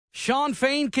Sean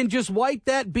Fain can just wipe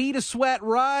that bead of sweat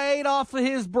right off of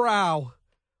his brow.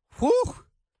 Whew!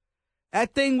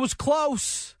 That thing was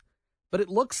close. But it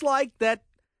looks like that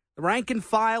the rank and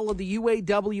file of the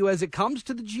UAW, as it comes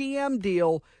to the GM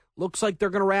deal, looks like they're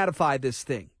going to ratify this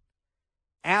thing.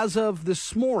 As of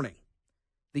this morning,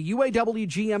 the UAW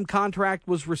GM contract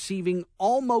was receiving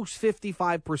almost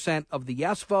 55% of the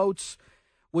yes votes,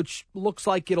 which looks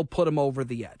like it'll put them over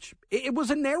the edge. It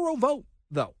was a narrow vote,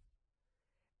 though.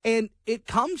 And it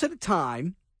comes at a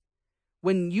time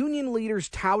when union leaders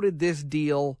touted this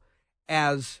deal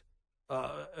as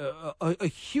a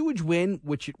huge win,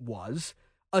 which it was,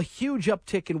 a huge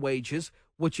uptick in wages,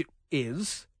 which it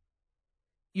is.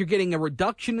 You're getting a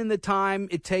reduction in the time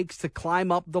it takes to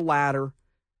climb up the ladder.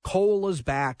 COLA's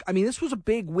back. I mean, this was a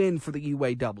big win for the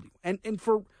UAW and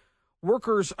for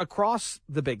workers across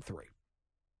the big three.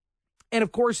 And,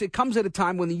 of course, it comes at a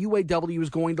time when the UAW is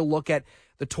going to look at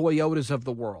the Toyotas of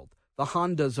the world, the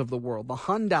Hondas of the world, the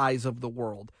Hyundais of the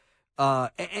world.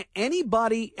 Any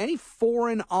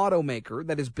foreign automaker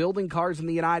that is building cars in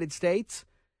the United States,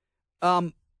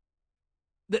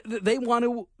 they want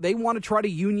to try to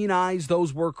unionize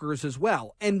those workers as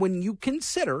well. And when you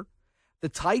consider the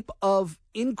type of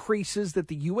increases that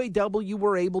the UAW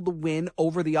were able to win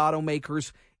over the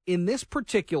automakers in this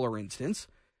particular instance,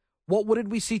 what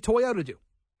did we see Toyota do?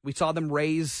 We saw them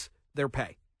raise their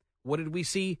pay. What did we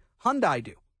see Hyundai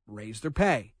do? Raise their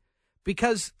pay.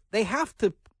 Because they have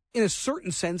to, in a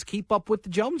certain sense, keep up with the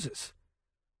Joneses.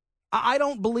 I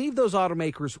don't believe those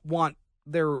automakers want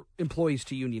their employees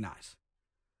to unionize.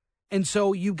 And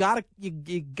so you gotta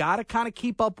kind of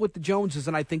keep up with the Joneses,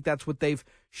 and I think that's what they've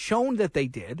shown that they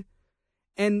did.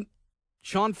 And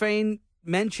Sean Fain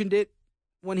mentioned it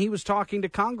when he was talking to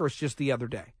Congress just the other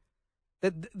day.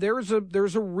 That there's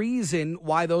a reason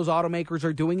why those automakers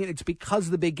are doing it. It's because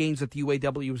of the big gains that the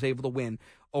UAW was able to win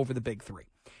over the big three.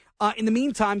 In the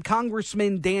meantime,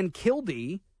 Congressman Dan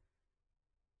Kildee,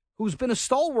 who's been a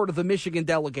stalwart of the Michigan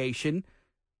delegation,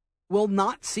 will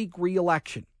not seek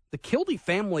re-election. The Kildee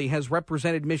family has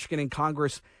represented Michigan in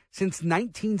Congress since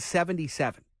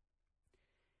 1977.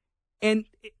 And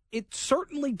it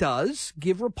certainly does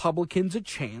give Republicans a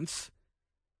chance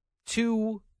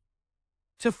to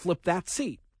flip that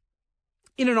seat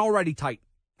in an already tight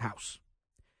House.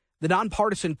 The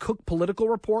nonpartisan Cook Political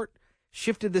Report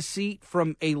shifted the seat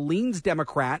from a leans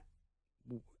Democrat,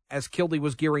 as Kildee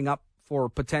was gearing up for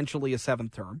potentially a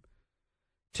seventh term,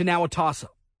 to now a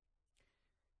toss-up.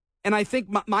 And I think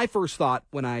my first thought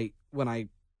when I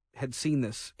had seen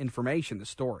this information, this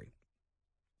story,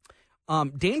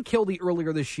 Dan Kildee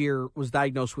earlier this year was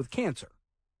diagnosed with cancer.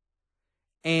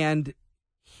 And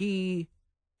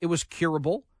it was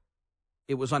curable.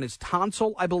 It was on his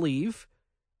tonsil, I believe.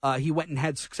 He went and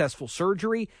had successful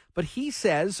surgery. But he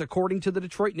says, according to the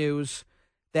Detroit News,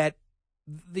 that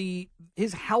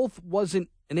his health wasn't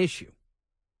an issue.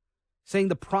 Saying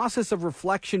the process of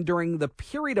reflection during the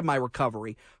period of my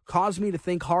recovery caused me to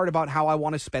think hard about how I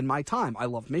want to spend my time. I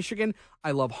love Michigan.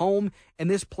 I love home. And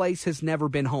this place has never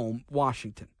been home,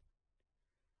 Washington.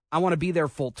 I want to be there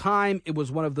full time. It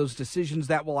was one of those decisions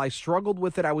that while I struggled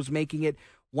with it, I was making it.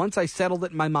 Once I settled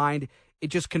it in my mind, it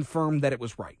just confirmed that it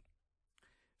was right.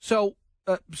 So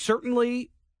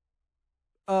certainly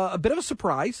a bit of a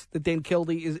surprise that Dan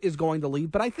Kildee is going to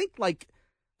leave. But I think like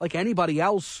anybody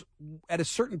else, at a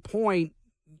certain point,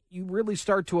 you really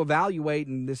start to evaluate,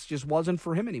 and this just wasn't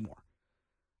for him anymore.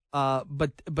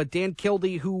 But Dan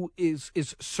Kildee, who is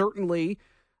certainly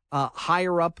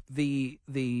higher up the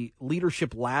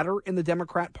leadership ladder in the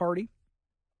Democrat Party,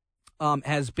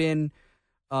 has been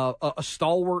a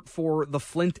stalwart for the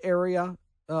Flint area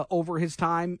over his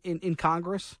time in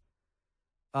Congress.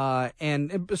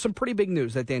 And some pretty big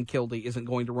news that Dan Kildee isn't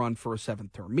going to run for a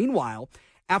seventh term. Meanwhile,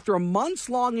 after a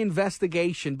months-long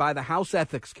investigation by the House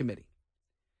Ethics Committee,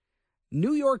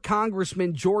 New York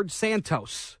Congressman George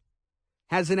Santos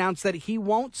has announced that he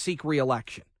won't seek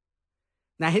re-election.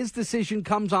 Now, his decision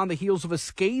comes on the heels of a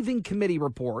scathing committee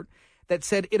report that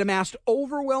said it amassed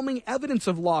overwhelming evidence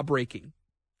of law-breaking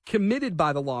committed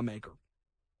by the lawmaker.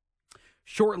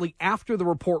 Shortly after the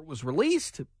report was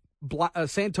released,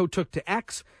 Santo took to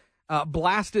X,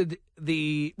 blasted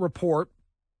the report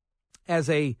as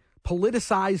a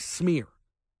politicized smear.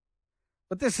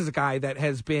 But this is a guy that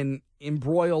has been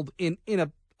embroiled in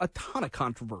a ton of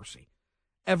controversy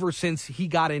ever since he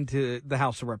got into the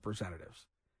House of Representatives.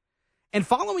 And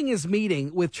following his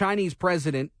meeting with Chinese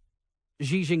President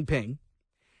Xi Jinping,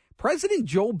 President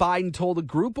Joe Biden told a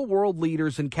group of world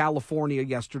leaders in California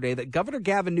yesterday that Governor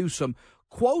Gavin Newsom,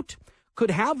 quote, could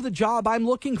have the job I'm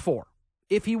looking for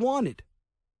if he wanted.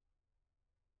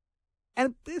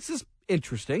 And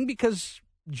interesting because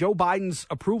Joe Biden's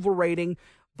approval rating,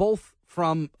 both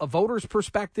from a voter's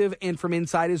perspective and from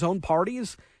inside his own party,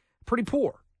 is pretty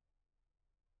poor.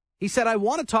 He said, I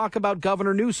want to talk about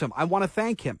Governor Newsom. I want to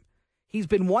thank him. He's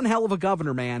been one hell of a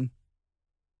governor, man.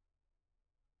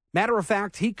 Matter of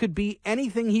fact, he could be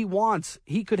anything he wants.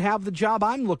 He could have the job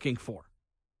I'm looking for.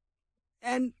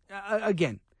 And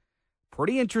again,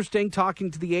 pretty interesting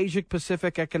talking to the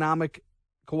Asia-Pacific Economic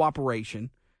Cooperation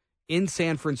in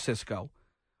San Francisco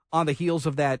on the heels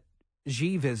of that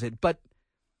Xi visit. But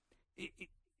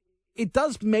it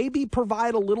does maybe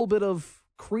provide a little bit of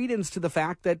credence to the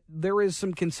fact that there is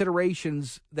some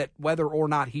considerations that whether or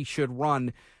not he should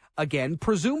run again,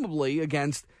 presumably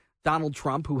against Donald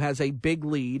Trump, who has a big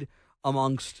lead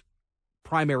amongst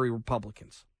primary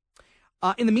Republicans.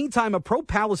 In the meantime, a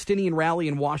pro-Palestinian rally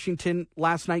in Washington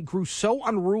last night grew so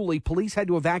unruly, police had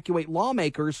to evacuate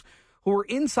lawmakers who were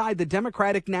inside the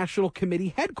Democratic National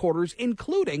Committee headquarters,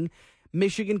 including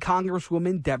Michigan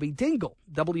Congresswoman Debbie Dingell.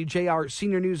 WJR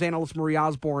senior news analyst Marie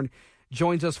Osborne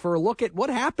joins us for a look at what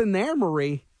happened there,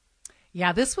 Marie.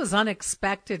 Yeah, this was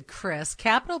unexpected, Chris.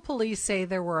 Capitol Police say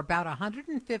there were about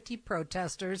 150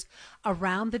 protesters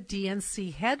around the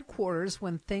DNC headquarters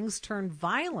when things turned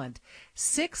violent.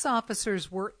 6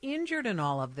 officers were injured in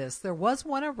all of this. There was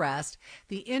one arrest.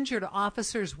 The injured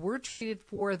officers were treated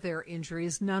for their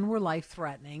injuries. None were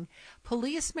life-threatening.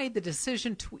 Police made the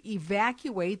decision to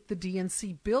evacuate the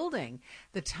DNC building.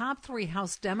 The top 3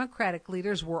 House Democratic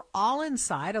leaders were all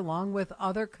inside, along with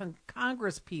other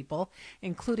Congress people,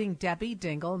 including Debbie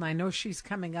Dingell, and I know she's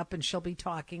coming up and she'll be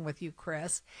talking with you,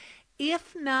 Chris.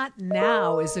 If Not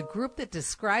Now is a group that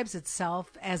describes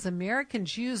itself as American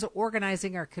Jews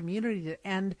organizing our community to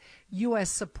end U.S.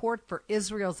 support for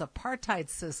Israel's apartheid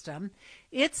system.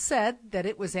 It said that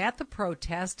it was at the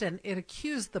protest and it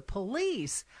accused the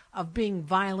police of being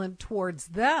violent towards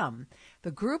them. The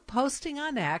group posting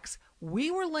on X, "We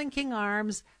were linking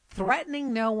arms,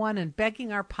 threatening no one, and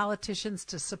begging our politicians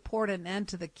to support an end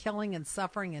to the killing and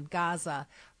suffering in Gaza,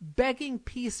 begging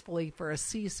peacefully for a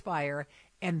ceasefire,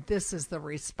 and this is the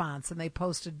response." And they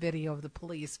posted video of the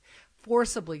police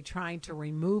forcibly trying to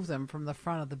remove them from the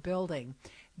front of the building.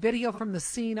 Video from the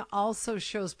scene also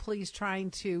shows police trying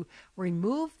to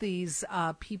remove these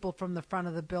people from the front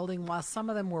of the building, while some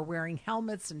of them were wearing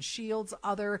helmets and shields.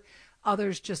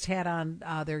 Others just had on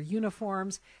their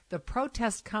uniforms. The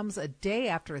protest comes a day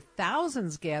after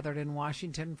thousands gathered in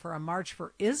Washington for a march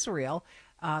for Israel.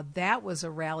 That was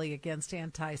a rally against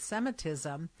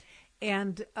anti-Semitism.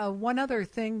 And one other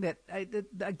thing that,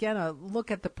 again, a look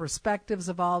at the perspectives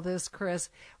of all this, Chris.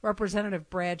 Representative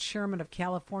Brad Sherman of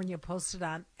California posted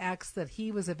on X that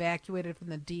he was evacuated from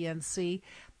the DNC.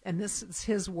 And this is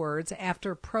his words: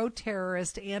 after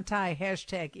pro-terrorist,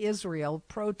 anti-#Israel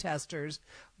protesters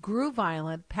grew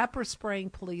violent, pepper spraying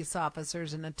police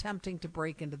officers and attempting to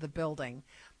break into the building.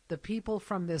 The people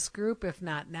from this group, If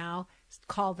Not Now,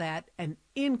 call that an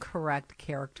incorrect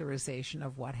characterization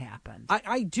of what happened.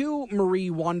 I do, Marie,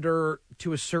 wonder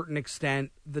to a certain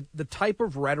extent the type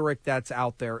of rhetoric that's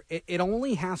out there. It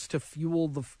only has to fuel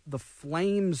the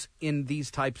flames in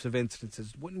these types of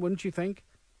instances. Wouldn't you think?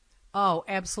 Oh,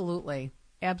 absolutely.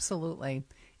 Absolutely.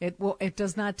 It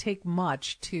does not take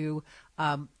much to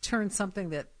turn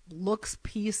something that looks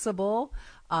peaceable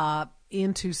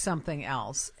into something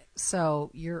else.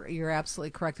 So you're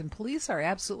absolutely correct. And police are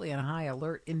absolutely on high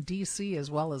alert in D.C. as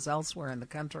well as elsewhere in the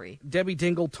country. Debbie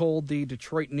Dingell told the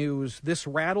Detroit News, "This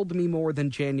rattled me more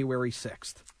than January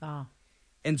 6th. Oh.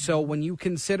 And so when you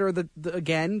consider,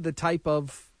 the type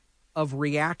of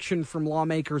reaction from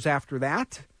lawmakers after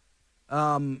that,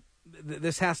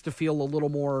 this has to feel a little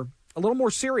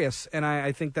more serious. And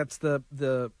I think that's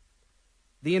the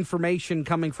information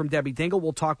coming from Debbie Dingell.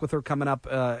 We'll talk with her coming up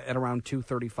at around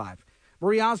 2:35.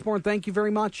 Marie Osborne, thank you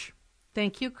very much.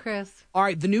 Thank you, Chris. All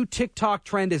right, the new TikTok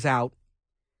trend is out,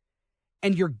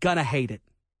 and you're going to hate it,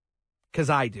 because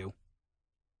I do.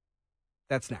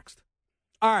 That's next.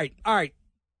 All right.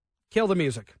 Kill the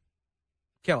music.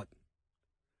 Kill it.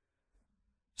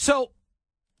 So,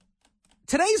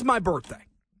 today's my birthday,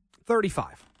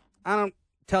 35. I don't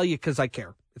tell you because I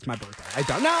care. It's my birthday. I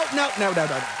don't. No.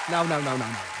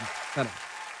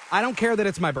 I don't care that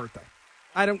it's my birthday.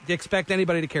 I don't expect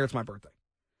anybody to care it's my birthday.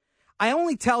 I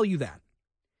only tell you that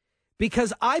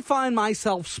because I find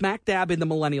myself smack dab in the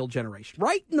millennial generation,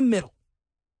 right in the middle.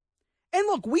 And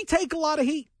look, we take a lot of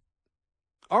heat.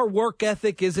 Our work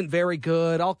ethic isn't very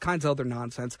good, all kinds of other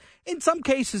nonsense. In some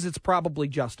cases, it's probably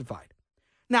justified.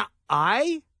 Now,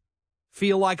 I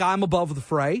feel like I'm above the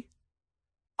fray.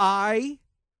 I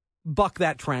buck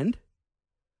that trend.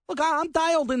 Look, I'm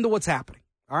dialed into what's happening,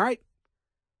 all right?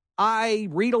 I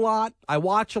read a lot, I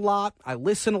watch a lot, I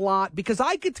listen a lot, because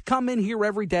I get to come in here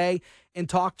every day and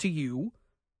talk to you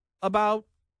about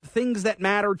things that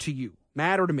matter to you,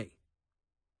 matter to me.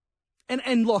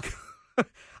 And look,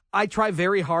 I try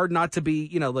very hard not to be,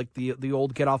 like the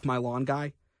old get off my lawn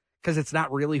guy, because it's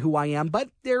not really who I am, but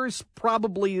there's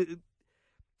probably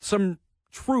some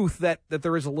truth that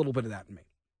there is a little bit of that in me.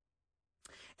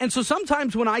 And so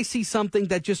sometimes when I see something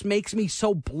that just makes me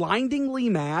so blindingly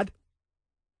mad,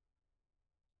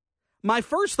 my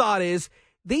first thought is,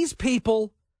 these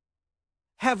people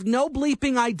have no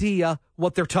bleeping idea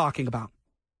what they're talking about.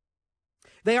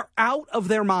 They are out of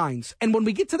their minds. And when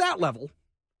we get to that level,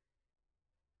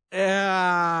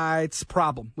 it's a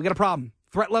problem. We got a problem.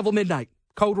 Threat level midnight.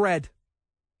 Code red.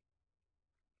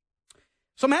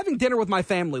 So I'm having dinner with my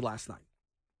family last night.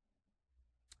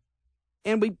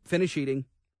 And we finish eating.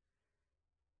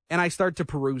 And I start to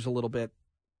peruse a little bit.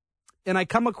 And I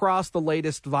come across the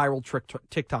latest viral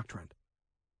TikTok trend.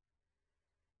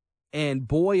 And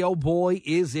boy, oh boy,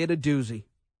 is it a doozy.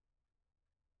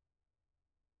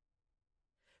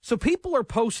 So people are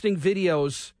posting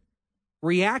videos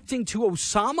reacting to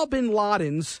Osama Bin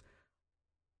Laden's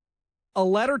A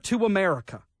Letter to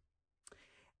America.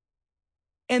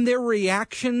 And their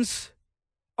reactions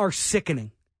are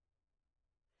sickening.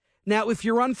 Now, if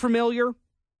you're unfamiliar, a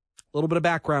little bit of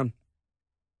background.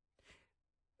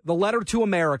 The Letter to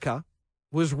America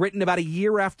was written about a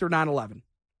year after 9/11.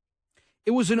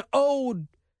 It was an ode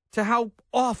to how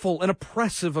awful and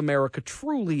oppressive America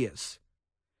truly is.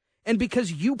 And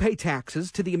because you pay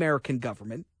taxes to the American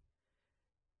government,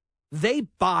 they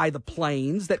buy the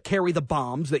planes that carry the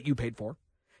bombs that you paid for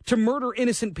to murder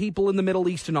innocent people in the Middle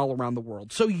East and all around the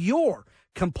world. So you're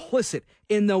complicit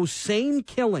in those same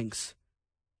killings.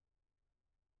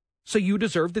 So you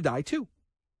deserve to die too.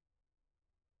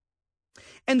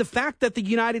 And the fact that the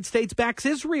United States backs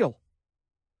Israel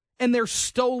and their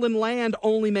stolen land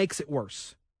only makes it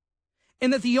worse.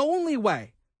 And that the only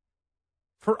way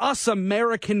for us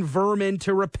American vermin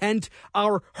to repent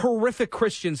our horrific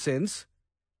Christian sins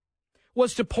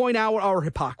was to point out our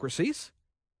hypocrisies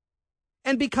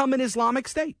and become an Islamic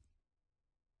State.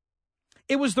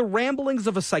 It was the ramblings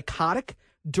of a psychotic,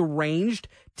 deranged,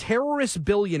 terrorist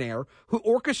billionaire who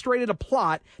orchestrated a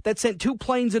plot that sent 2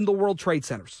 planes into the World Trade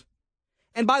Centers.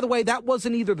 And by the way, that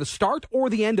wasn't either the start or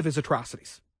the end of his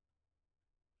atrocities.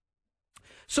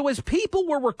 So as people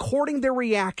were recording their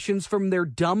reactions from their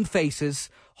dumb faces,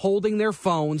 holding their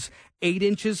phones 8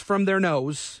 inches from their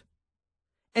nose,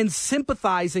 and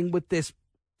sympathizing with this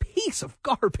piece of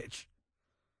garbage,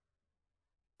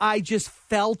 I just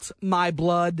felt my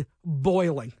blood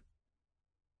boiling.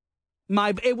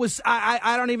 I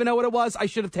don't even know what it was. I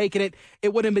should have taken it.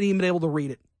 It wouldn't have been even able to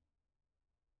read it.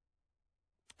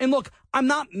 And look, I'm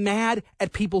not mad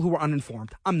at people who are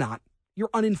uninformed. I'm not. You're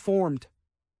uninformed.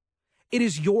 It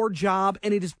is your job,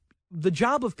 and it is the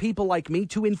job of people like me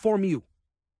to inform you,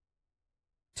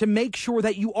 to make sure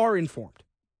that you are informed.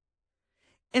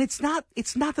 And it's not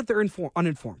that they're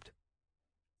uninformed.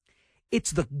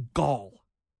 It's the gall,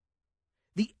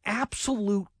 the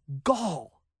absolute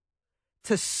gall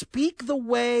to speak the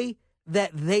way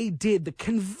that they did, the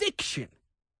conviction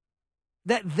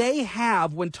that they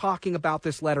have when talking about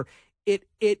this letter. It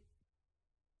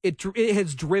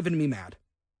has driven me mad.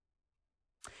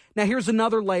 Now, here's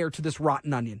another layer to this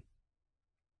rotten onion.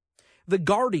 The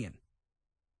Guardian,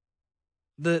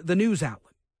 the news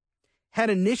outlet, had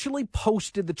initially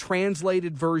posted the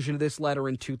translated version of this letter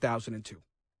in 2002.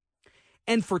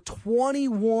 And for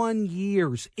 21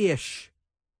 years-ish,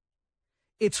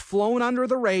 it's flown under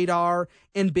the radar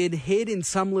and been hid in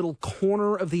some little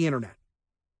corner of the internet.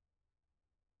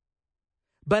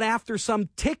 But after some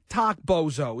TikTok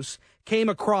bozos came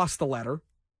across the letter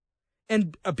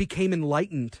and became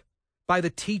enlightened by the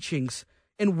teachings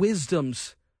and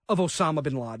wisdoms of Osama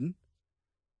Bin Laden,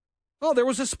 well, there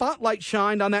was a spotlight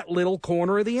shined on that little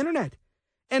corner of the internet.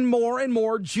 And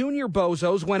more junior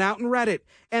bozos went out and read it.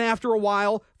 And after a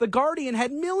while, The Guardian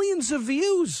had millions of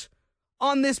views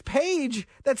on this page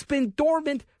that's been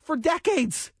dormant for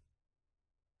decades.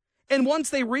 And once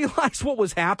they realized what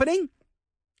was happening,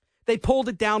 they pulled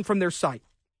it down from their site.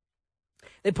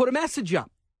 They put a message up.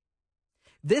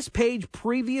 This page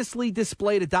previously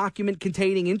displayed a document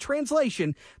containing, in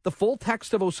translation, the full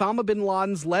text of Osama bin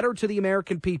Laden's letter to the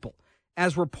American people,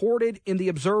 as reported in The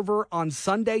Observer on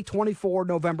Sunday, 24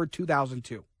 November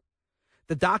 2002.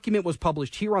 The document was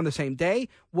published here on the same day,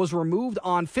 was removed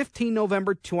on 15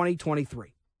 November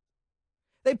 2023.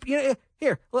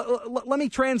 Here, let me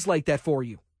translate that for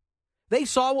you. They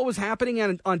saw what was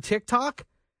happening on TikTok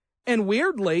and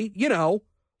weirdly,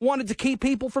 wanted to keep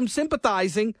people from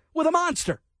sympathizing with a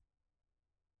monster.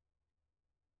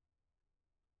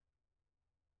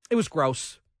 It was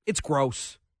gross. It's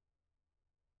gross.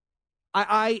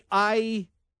 I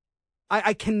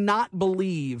cannot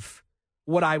believe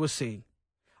what I was seeing.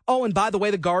 Oh, and by the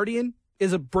way, The Guardian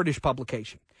is a British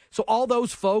publication. So all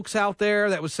those folks out there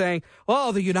that was saying,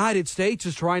 oh, the United States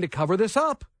is trying to cover this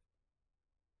up.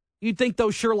 You'd think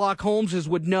those Sherlock Holmeses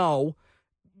would know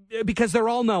because they're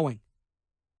all knowing.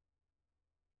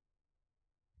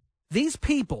 These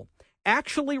people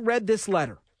actually read this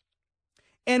letter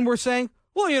and were saying,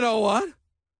 well, you know what?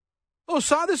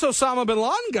 This Osama Bin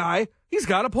Laden guy, he's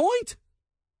got a point.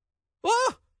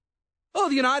 Oh,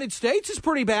 the United States is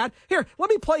pretty bad. Here, let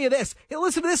me play you this. Here,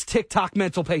 listen to this TikTok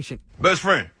mental patient. Best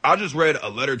friend, I just read A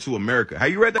Letter to America. Have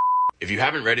you read that? If you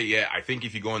haven't read it yet, I think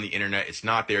if you go on the internet, it's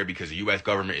not there because the U.S.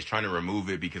 government is trying to remove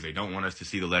it because they don't want us to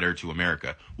see the letter to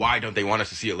America. Why don't they want us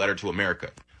to see A Letter to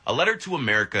America? A Letter to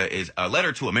America is a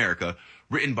letter to America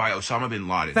written by Osama Bin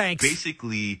Laden. Thanks.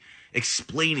 Basically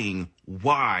explaining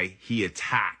why he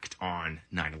attacked on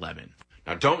 9/11.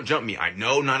 Now, don't jump me. I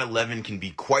know 9/11 can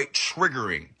be quite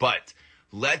triggering, but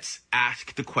let's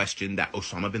ask the question that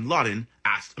Osama Bin Laden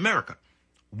asked America.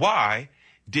 Why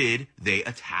did they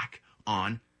attack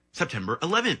on September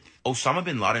 11th? Osama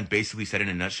Bin Laden basically said in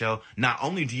a nutshell, not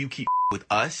only do you keep with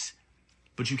us,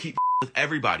 but you keep with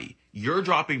everybody. You're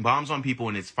dropping bombs on people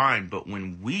and it's fine, but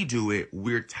when we do it,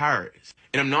 we're terrorists.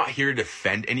 And I'm not here to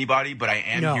defend anybody, but I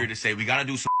am here to say we got to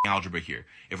do some algebra here.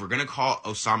 If we're going to call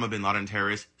Osama Bin Laden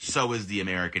terrorist, so is the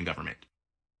American government.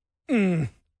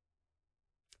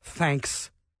 Thanks.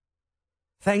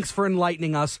 Thanks for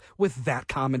enlightening us with that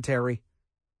commentary.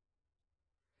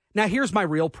 Now, here's my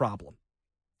real problem,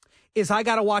 is I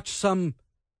got to watch some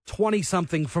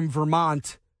 20-something from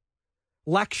Vermont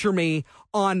lecture me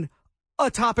on a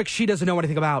topic she doesn't know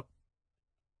anything about.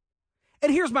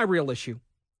 And here's my real issue.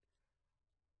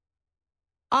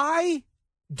 I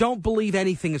don't believe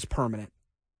anything is permanent.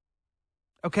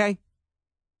 Okay?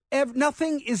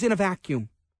 Nothing is in a vacuum.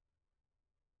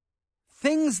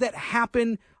 Things that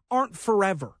happen aren't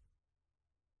forever.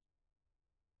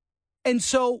 And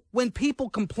so when people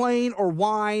complain or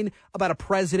whine about a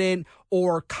president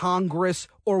or Congress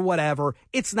or whatever,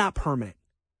 it's not permanent.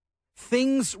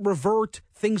 Things revert,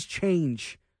 things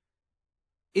change.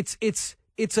 It's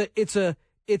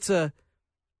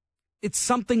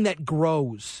something that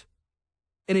grows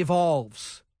and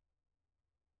evolves.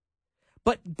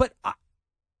 But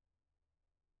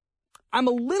I'm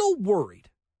a little worried.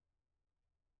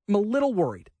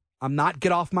 I'm not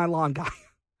get off my lawn guy,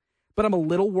 but I'm a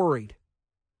little worried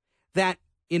that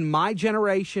in my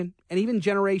generation and even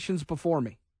generations before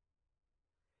me,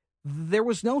 there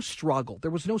was no struggle,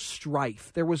 there was no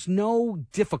strife, there was no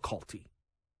difficulty.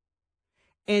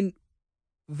 And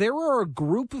there are a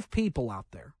group of people out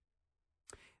there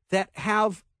that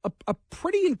have a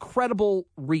pretty incredible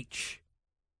reach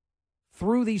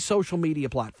through these social media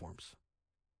platforms.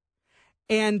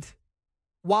 And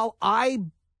while I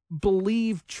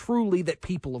believe truly that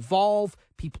people evolve,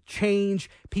 people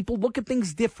change, people look at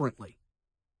things differently,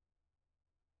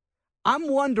 I'm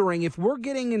wondering if we're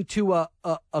getting into a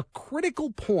critical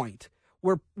point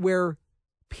where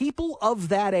people of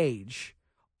that age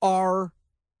are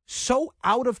so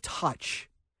out of touch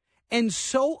and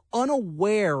so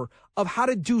unaware of how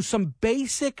to do some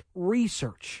basic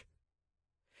research.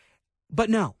 But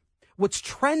no, what's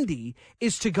trendy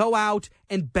is to go out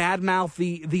and badmouth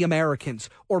the Americans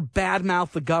or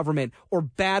badmouth the government or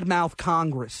badmouth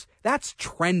Congress. That's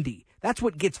trendy. That's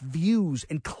what gets views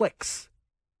and clicks.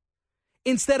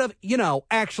 Instead of,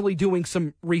 actually doing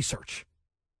some research.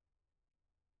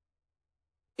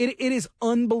 It is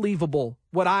unbelievable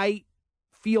what I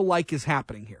feel like is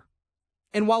happening here.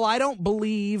 And while I don't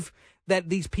believe that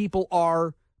these people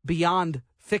are beyond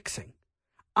fixing,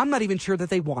 I'm not even sure that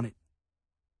they want it.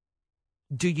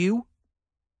 Do you?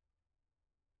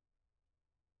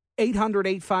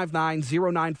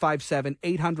 800-859-0957,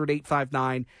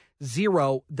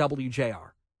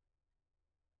 800-859-0WJR.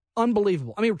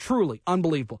 Unbelievable. I mean, truly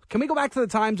unbelievable. Can we go back to the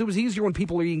times it was easier when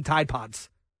people were eating Tide Pods?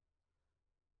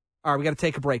 All right, we got to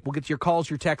take a break. We'll get to your calls,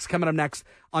 your texts coming up next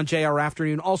on JR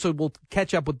Afternoon. Also, we'll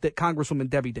catch up with Congresswoman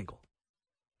Debbie Dingell.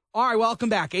 All right, welcome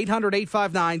back.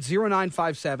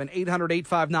 800-859-0957,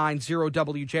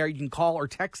 800-859-0WJR. You can call or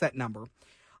text that number.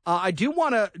 I do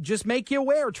want to just make you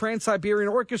aware, Trans-Siberian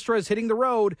Orchestra is hitting the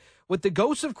road with the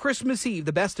Ghosts of Christmas Eve,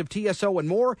 the best of TSO and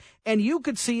more, and you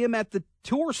could see him at the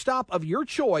tour stop of your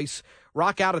choice.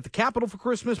 Rock out at the Capitol for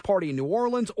Christmas, party in New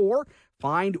Orleans, or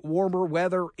find warmer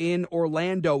weather in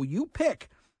Orlando. You pick.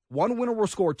 One winner will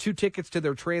score 2 tickets to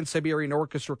their Trans-Siberian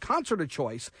Orchestra concert of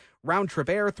choice, round-trip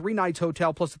air, 3 nights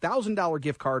hotel, plus $1,000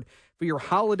 gift card for your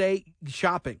holiday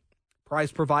shopping.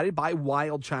 Prize provided by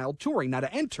Wild Child Touring. Now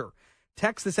to enter,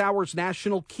 text this hour's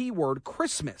national keyword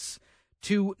Christmas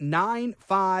to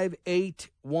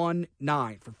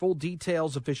 95819. For full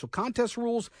details, official contest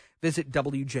rules, visit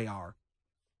WJR.com.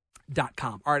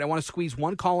 All right, I want to squeeze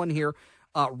one call in here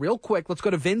real quick. Let's go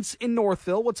to Vince in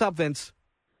Northville. What's up, Vince?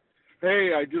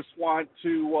 Hey, I just want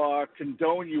to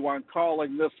condone you on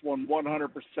calling this one 100%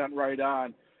 right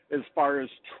on as far as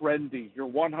trendy. You're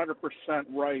 100%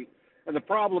 right. And the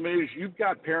problem is you've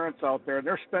got parents out there, and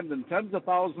they're spending tens of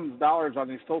thousands of dollars on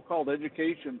these so-called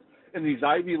education in these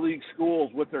Ivy League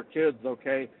schools with their kids,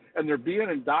 okay? And they're being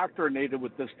indoctrinated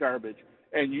with this garbage.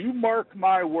 And you mark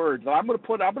my words. I'm going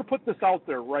to put this out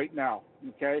there right now,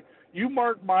 okay? You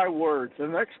mark my words.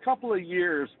 In the next couple of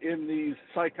years in these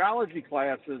psychology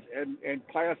classes and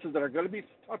classes that are going to be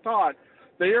taught,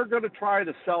 they are going to try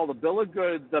to sell the bill of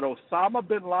goods that Osama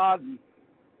Bin Ladin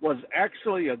was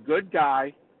actually a good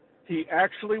guy. He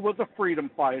actually was a freedom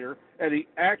fighter, and he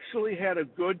actually had a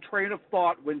good train of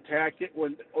thought when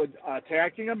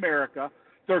attacking America.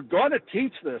 They're going to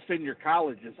teach this in your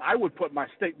colleges. I would put my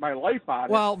life on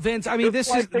it. Well, Vince, I mean,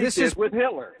 this is with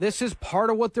Hitler. This is part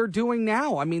of what they're doing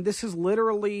now. I mean, this is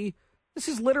literally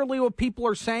what people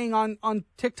are saying on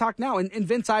TikTok now. And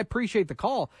Vince, I appreciate the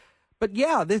call, but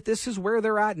yeah, this is where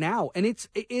they're at now, and it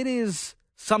is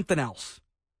something else.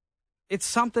 It's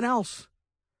something else.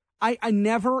 I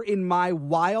never in my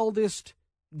wildest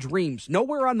dreams,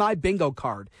 nowhere on my bingo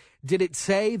card, did it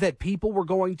say that people were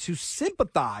going to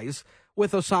sympathize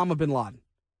with Osama bin Laden.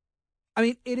 I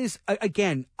mean, it is,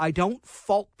 again, I don't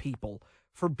fault people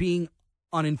for being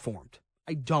uninformed.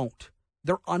 I don't.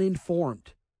 They're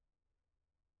uninformed.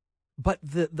 But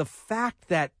the fact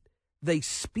that they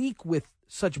speak with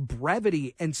such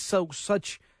brevity and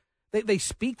they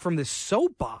speak from this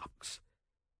soapbox,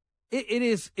 it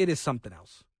is something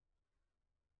else.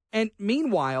 And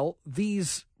meanwhile,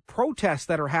 these protests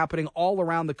that are happening all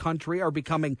around the country are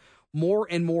becoming more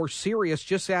and more serious.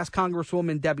 Just ask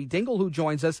Congresswoman Debbie Dingell, who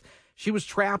joins us. She was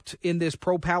trapped in this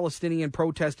pro-Palestinian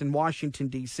protest in Washington,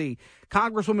 D.C.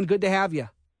 Congresswoman, good to have you.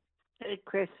 Hey,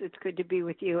 Chris, it's good to be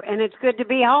with you. And it's good to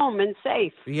be home and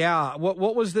safe. Yeah.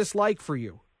 What was this like for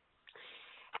you?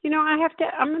 You know,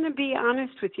 I'm going to be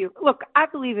honest with you. Look, I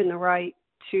believe in the right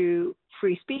to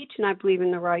free speech, and I believe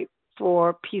in the right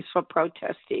for peaceful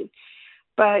protesting.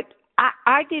 But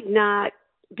I did not,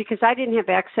 because I didn't have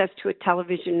access to a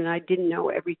television and I didn't know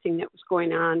everything that was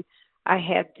going on. I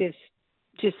had this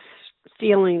just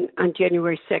feeling on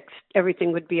January 6th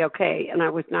everything would be okay, and I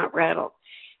was not rattled.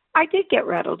 I did get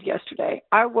rattled yesterday.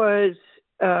 I was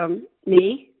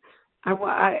me.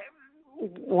 I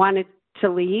wanted to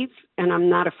leave, and I'm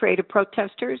not afraid of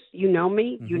protesters. You know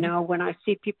me. Mm-hmm. You know when I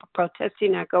see people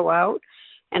protesting, I go out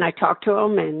and I talk to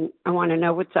them, and I want to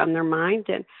know what's on their mind.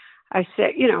 And I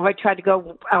said, I tried to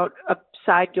go out a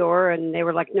side door, and they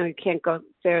were like, no, you can't go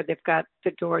there. They've got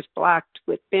the doors blocked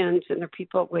with bins, and there are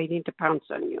people waiting to pounce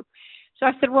on you. So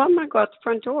I said, well, I'm going to go out the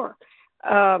front door.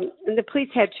 And the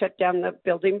police had shut down the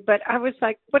building, but I was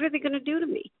like, what are they going to do to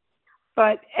me?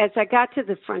 But as I got to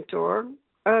the front door,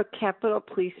 a Capitol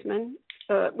policeman,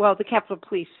 the Capitol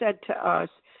Police said to us,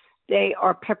 they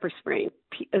are pepper spraying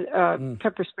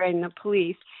the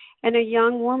police. And a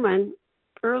young woman,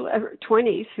 early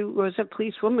 20s, who was a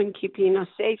policewoman keeping us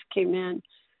safe, came in,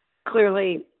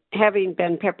 clearly having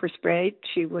been pepper sprayed.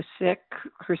 She was sick.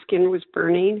 Her skin was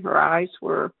burning. Her eyes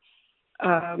were,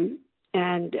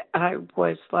 and I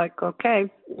was like, okay,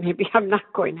 maybe I'm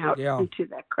not going out into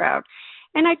that crowd.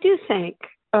 And I do thank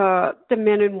the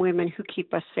men and women who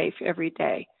keep us safe every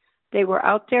day. They were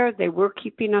out there. They were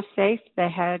keeping us safe. They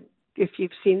had, if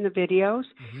you've seen the videos,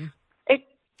 mm-hmm. It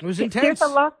was intense.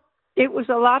 It was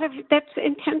a lot of, that's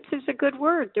intense is a good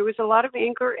word. There was a lot of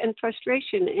anger and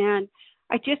frustration. And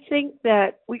I just think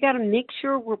that we got to make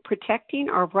sure we're protecting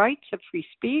our rights of free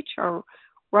speech, our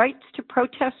rights to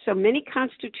protest, so many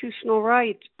constitutional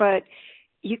rights, but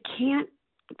you can't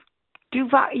go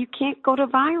to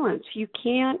violence. You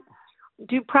can't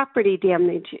do property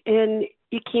damage, and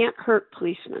you can't hurt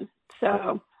policemen.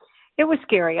 So it was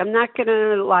scary. I'm not going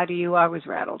to lie to you. I was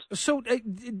rattled. So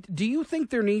do you think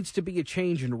there needs to be a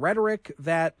change in rhetoric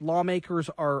that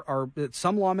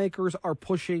some lawmakers are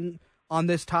pushing on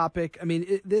this topic? I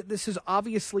mean, this is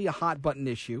obviously a hot button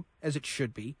issue, as it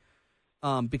should be,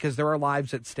 because there are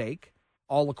lives at stake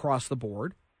all across the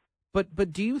board.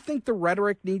 But do you think the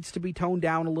rhetoric needs to be toned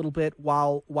down a little bit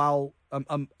while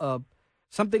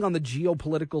something on the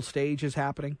geopolitical stage is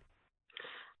happening?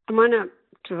 I'm going to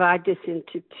divide this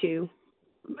into two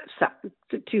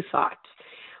thoughts.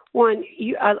 One,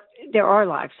 there are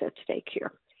lives at stake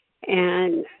here,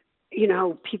 and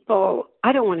people,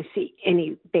 I don't want to see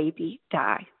any baby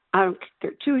die. I don't care if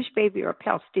they're a Jewish baby or a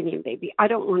Palestinian baby. I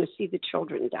don't want to see the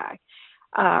children die.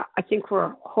 I think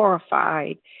we're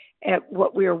horrified at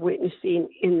what we are witnessing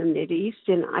in the Mideast,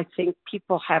 and I think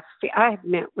people I have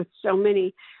met with so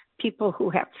many people who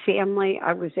have family.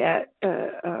 I was at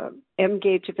a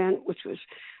M-Gage event, which was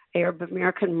Arab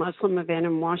American Muslim event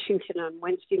in Washington on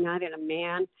Wednesday night, and a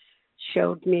man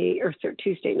showed me, or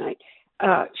Tuesday night,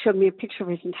 showed me a picture of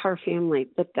his entire family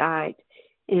that died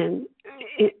in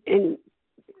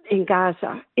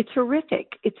Gaza. It's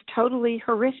horrific. It's totally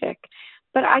horrific.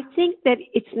 But I think that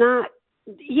it's not,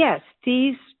 yes,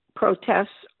 these protests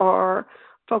are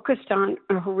focused on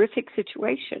a horrific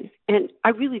situation. And I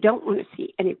really don't want to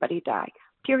see anybody die,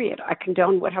 period. I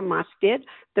condone what Hamas did.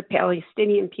 The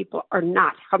Palestinian people are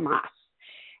not Hamas.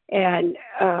 And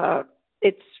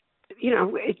it's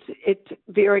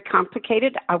very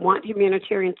complicated. I want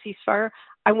humanitarian ceasefire.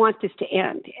 I want this to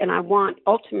end. And I want,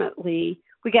 ultimately,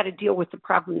 we got to deal with the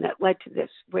problem that led to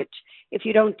this, which if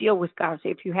you don't deal with Gaza,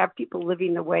 if you have people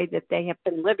living the way that they have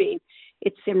been living,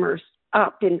 it simmers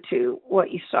up into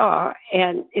what you saw,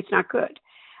 and it's not good.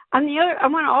 On the other, I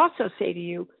want to also say to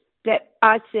you that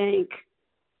I think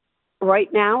right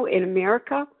now in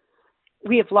America,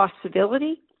 we have lost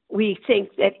civility. We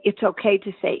think that it's okay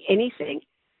to say anything.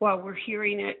 While we're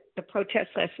hearing it, the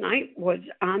protest last night was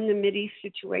on the Mideast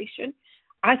situation.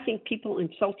 I think people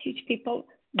insult each people,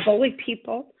 bully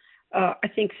people. I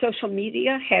think social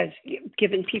media has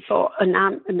given people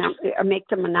make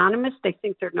them anonymous. They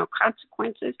think there are no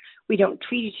consequences. We don't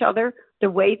treat each other the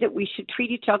way that we should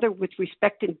treat each other, with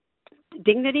respect and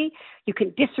dignity. You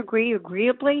can disagree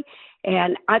agreeably,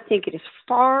 and I think it is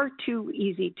far too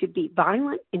easy to be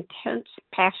violent, intense,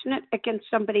 passionate against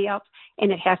somebody else,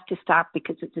 and it has to stop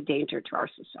because it's a danger to our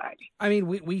society. I mean,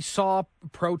 we saw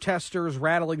protesters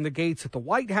rattling the gates at the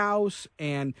White House,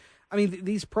 and I mean,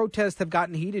 these protests have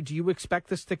gotten heated. Do you expect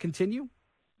this to continue?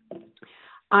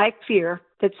 I fear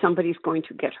that somebody's going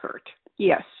to get hurt.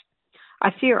 Yes,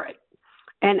 I fear it.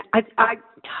 And I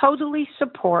totally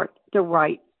support the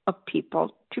right of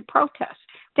people to protest.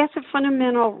 That's a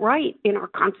fundamental right in our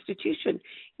Constitution,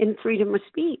 in freedom of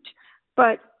speech.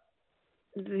 But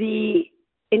the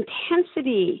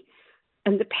intensity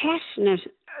and the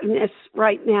passionateness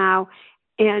right now,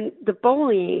 and the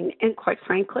bullying, and quite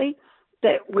frankly,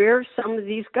 that where some of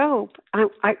these go,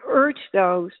 I urge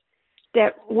those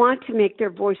that want to make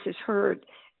their voices heard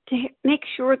to make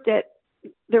sure that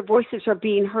their voices are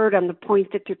being heard on the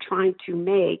point that they're trying to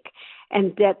make,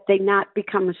 and that they not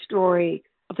become a story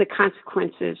of the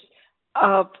consequences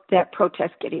of that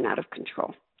protest getting out of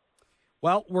control.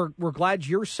 Well, we're glad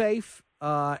you're safe,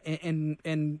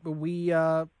 and we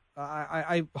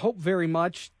I hope very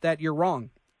much that you're wrong.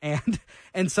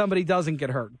 And somebody doesn't get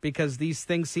hurt, because these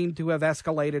things seem to have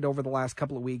escalated over the last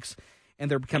couple of weeks, and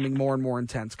they're becoming more and more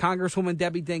intense. Congresswoman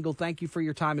Debbie Dingell, thank you for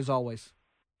your time as always.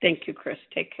 Thank you, Chris.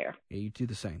 Take care. Yeah, you do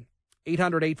the same.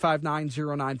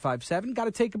 800-859-0957. Got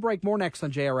to take a break. More next on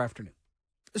JR Afternoon.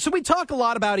 So we talk a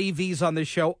lot about EVs on this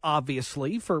show,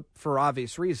 obviously, for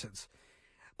obvious reasons.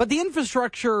 But the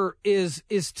infrastructure is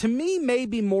to me,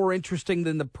 maybe more interesting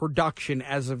than the production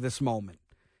as of this moment.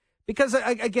 Because,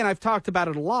 again, I've talked about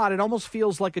it a lot. It almost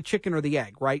feels like a chicken or the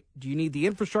egg, right? Do you need the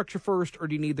infrastructure first, or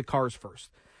do you need the cars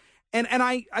first? And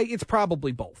it's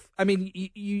probably both. I mean,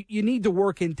 you need to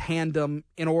work in tandem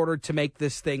in order to make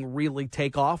this thing really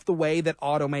take off the way that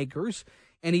automakers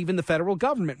and even the federal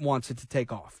government wants it to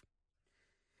take off.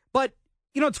 But,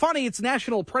 it's funny. It's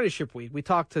National Apprenticeship Week. We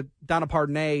talked to Donna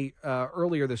Pardonay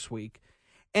earlier this week,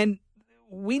 and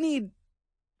we need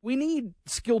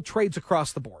skilled trades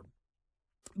across the board.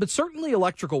 But certainly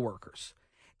electrical workers.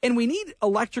 And we need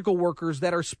electrical workers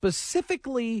that are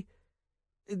specifically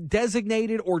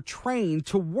designated or trained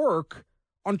to work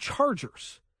on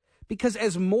chargers. Because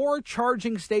as more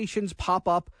charging stations pop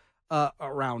up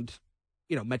around,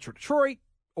 Metro Detroit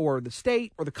or the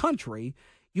state or the country,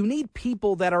 you need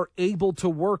people that are able to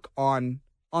work on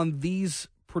these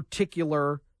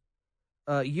particular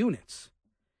units.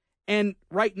 And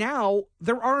right now,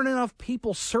 there aren't enough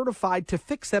people certified to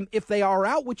fix them if they are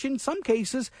out, which in some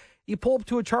cases, you pull up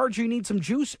to a charger, you need some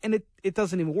juice, and it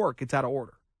doesn't even work. It's out of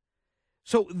order.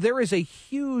 So there is a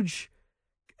huge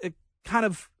kind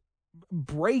of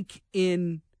break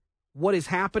in what is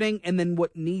happening and then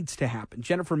what needs to happen.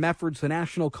 Jennifer Mefford's the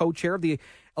national co-chair of the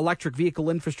Electric Vehicle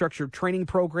Infrastructure Training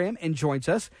Program and joins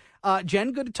us.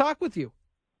 Jen, good to talk with you.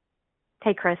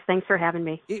 Hey, Chris, thanks for having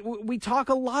me. We talk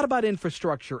a lot about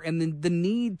infrastructure and the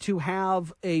need to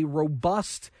have a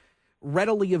robust,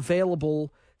 readily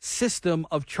available system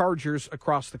of chargers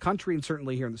across the country and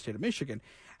certainly here in the state of Michigan.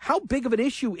 How big of an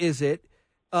issue is it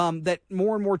that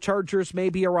more and more chargers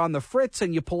maybe are on the fritz,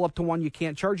 and you pull up to one, you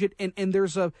can't charge it, and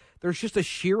there's just a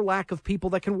sheer lack of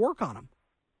people that can work on them?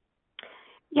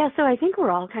 Yeah, so I think we're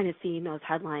all kind of seeing those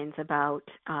headlines about,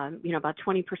 about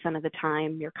 20% of the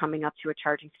time you're coming up to a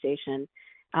charging station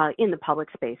in the public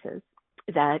spaces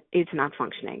that it's not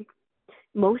functioning.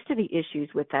 Most of the issues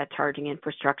with that charging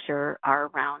infrastructure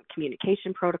are around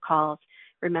communication protocols.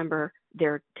 Remember,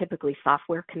 they're typically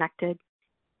software connected.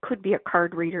 Could be a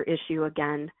card reader issue,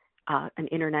 again, an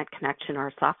internet connection or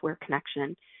a software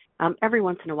connection. Every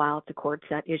once in a while, it's a cord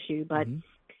set issue, but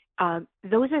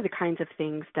those are the kinds of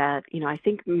things that, I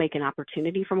think make an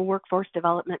opportunity from a workforce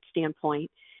development standpoint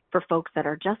for folks that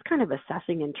are just kind of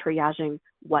assessing and triaging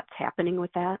what's happening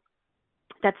with that.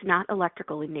 That's not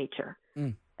electrical in nature.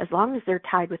 As long as they're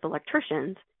tied with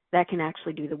electricians that can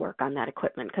actually do the work on that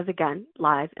equipment. Because again,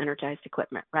 live energized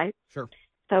equipment, right? Sure.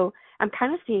 So I'm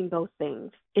kind of seeing both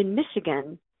things. In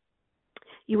Michigan,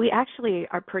 we actually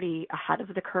are pretty ahead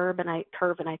of the curve, and I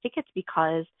think it's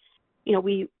because,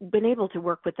 we've been able to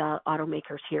work with the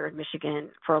automakers here in Michigan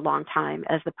for a long time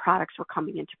as the products were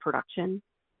coming into production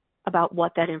about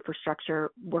what that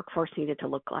infrastructure workforce needed to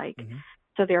look like.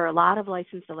 So there are a lot of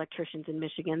licensed electricians in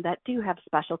Michigan that do have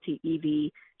specialty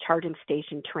EV charging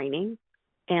station training.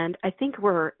 And I think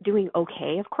we're doing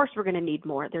okay. Of course, we're going to need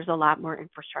more. There's a lot more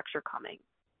infrastructure coming.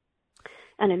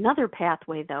 And another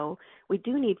pathway, though, we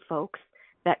do need folks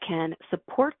that can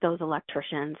support those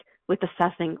electricians with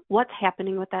assessing what's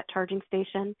happening with that charging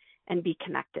station and be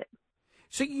connected.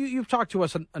 So you've talked to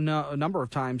us a number of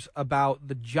times about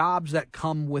the jobs that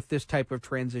come with this type of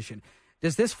transition.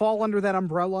 Does this fall under that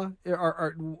umbrella?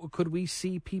 Or could we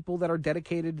see people that are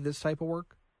dedicated to this type of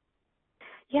work?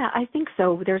 Yeah, I think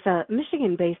so. There's a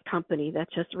Michigan-based company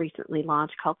that just recently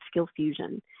launched called Skill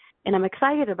Fusion. And I'm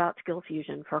excited about Skill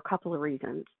Fusion for a couple of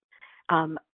reasons.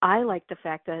 I like the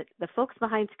fact that the folks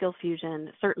behind Skill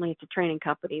Fusion, certainly it's a training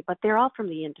company, but they're all from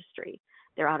the industry.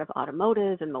 They're out of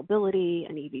automotive and mobility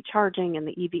and EV charging and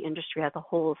the EV industry as a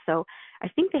whole. So I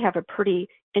think they have a pretty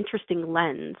interesting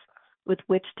lens with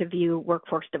which to view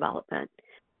workforce development.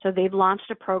 So they've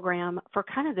launched a program for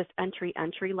kind of this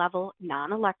entry level,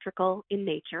 non-electrical in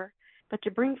nature, but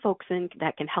to bring folks in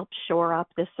that can help shore up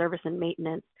this service and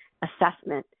maintenance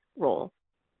assessment role.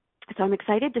 So I'm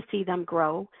excited to see them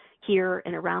grow here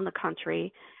and around the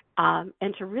country,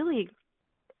 and to really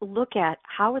look at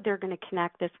how they're going to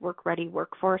connect this work-ready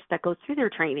workforce that goes through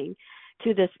their training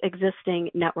to this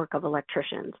existing network of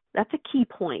electricians. That's a key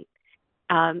point.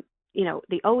 The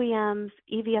OEMs,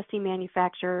 EVSE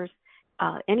manufacturers,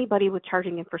 anybody with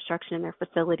charging infrastructure in their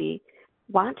facility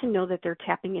want to know that they're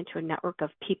tapping into a network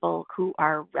of people who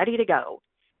are ready to go,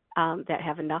 that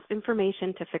have enough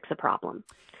information to fix a problem.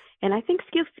 And I think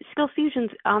Skill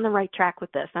Fusion's on the right track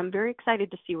with this. I'm very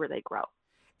excited to see where they grow.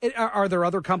 Are there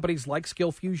other companies like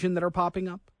Skill Fusion that are popping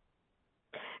up?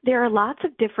 There are lots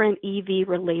of different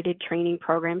EV-related training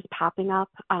programs popping up,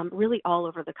 really all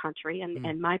over the country,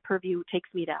 and my purview takes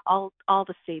me to all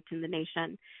the states in the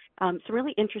nation. Some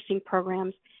really interesting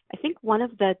programs. I think one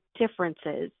of the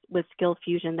differences with Skill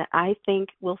Fusion that I think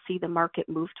we'll see the market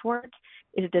move towards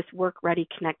is this work-ready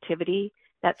connectivity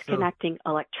that's connecting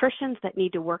electricians that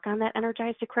need to work on that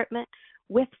energized equipment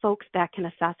with folks that can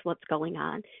assess what's going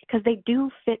on, because they do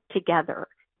fit together.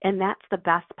 And that's the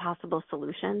best possible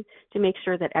solution to make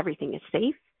sure that everything is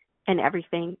safe and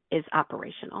everything is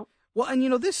operational. Well,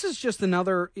 and this is just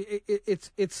another,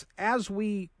 it's as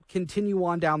we continue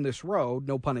on down this road,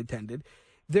 no pun intended,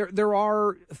 there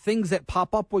are things that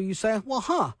pop up where you say,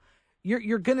 well,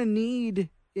 you're going to need,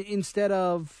 instead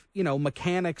of,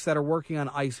 mechanics that are working on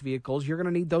ICE vehicles, you're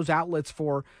going to need those outlets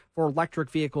for electric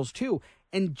vehicles too.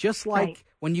 And just like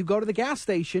when you go to the gas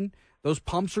station, those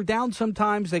pumps are down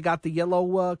sometimes. They got the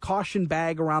yellow caution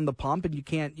bag around the pump, and you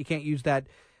can't use that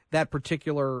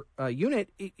particular unit.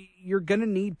 You're going to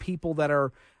need people that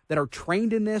are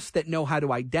trained in this, that know how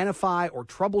to identify or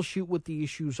troubleshoot what the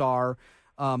issues are,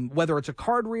 whether it's a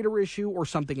card reader issue or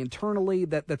something internally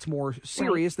that's more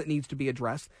serious that needs to be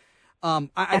addressed.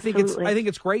 I think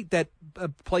it's great that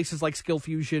places like Skill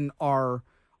Fusion are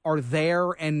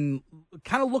there and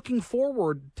kind of looking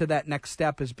forward to that next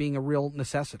step as being a real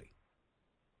necessity.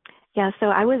 Yeah, so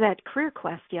I was at Career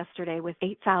Quest yesterday with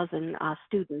 8,000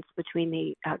 students between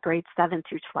the grades 7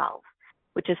 through 12,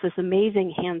 which is this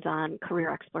amazing hands-on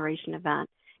career exploration event.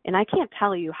 And I can't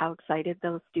tell you how excited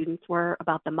those students were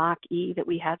about the Mach-E that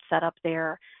we had set up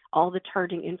there, all the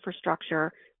charging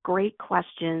infrastructure, great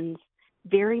questions,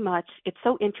 very much. It's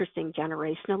so interesting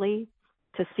generationally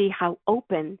to see how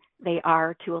open they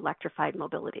are to electrified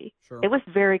mobility. Sure. It was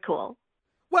very cool.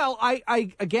 Well,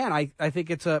 I think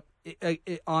it's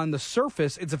on the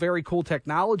surface, it's a very cool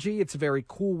technology. It's a very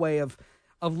cool way of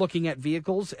looking at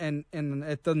vehicles, and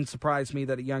it doesn't surprise me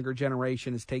that a younger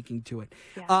generation is taking to it.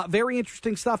 Yeah. Very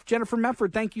interesting stuff. Jennifer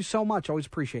Mefford, thank you so much. Always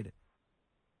appreciate it.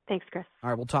 Thanks, Chris. All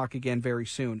right, we'll talk again very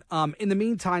soon. In the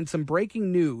meantime, some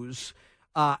breaking news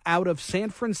out of San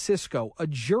Francisco. A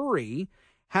jury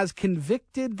has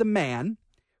convicted the man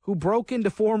who broke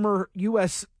into former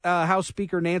U.S. House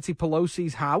Speaker Nancy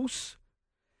Pelosi's house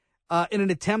in an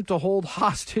attempt to hold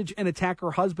hostage and attack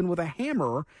her husband with a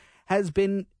hammer, has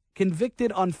been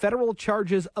convicted on federal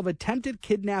charges of attempted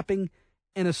kidnapping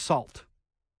and assault.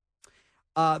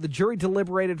 The jury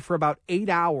deliberated for about 8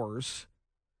 hours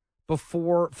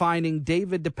before finding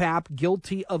David DePape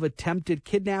guilty of attempted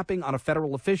kidnapping on a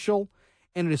federal official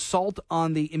and an assault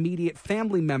on the immediate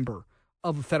family member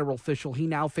of a federal official. He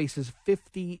now faces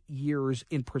 50 years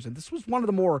in prison. This was one of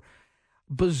the more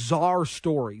bizarre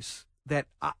stories that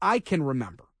I can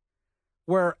remember,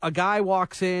 where a guy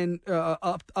walks in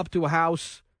up to a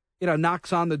house,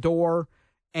 knocks on the door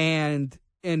and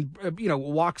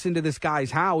walks into this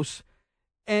guy's house.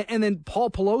 And then Paul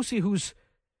Pelosi, who's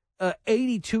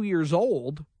 82 years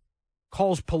old,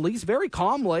 calls police very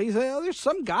calmly. He says, there's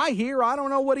some guy here. I don't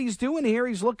know what he's doing here.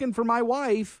 He's looking for my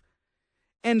wife.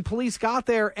 And police got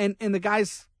there, and the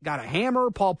guy's got a hammer.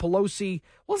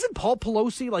 Wasn't Paul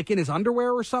Pelosi like in his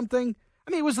underwear or something?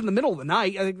 I mean, it was in the middle of the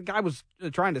night. I think the guy was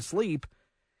trying to sleep.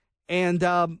 And,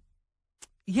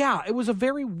 it was a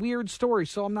very weird story.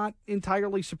 So I'm not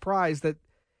entirely surprised that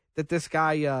this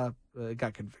guy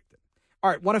got convicted. All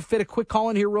right, want to fit a quick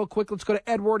call in here real quick? Let's go to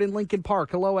Edward in Lincoln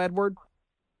Park. Hello, Edward.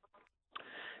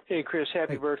 Hey, Chris,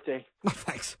 happy birthday. Oh,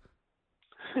 thanks.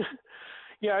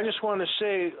 Yeah, I just want to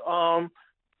say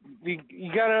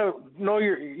you got to know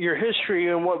your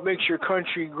history and what makes your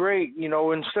country great.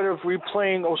 Instead of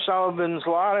replaying Osama bin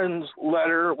Laden's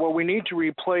letter, what we need to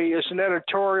replay is an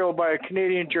editorial by a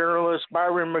Canadian journalist,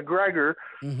 Byron McGregor,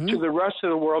 to the rest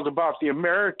of the world about the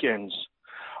Americans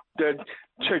that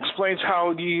explains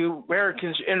how the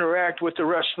Americans interact with the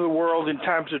rest of the world in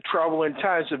times of trouble and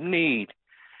times of need,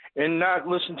 and not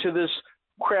listen to this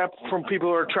crap from people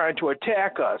who are trying to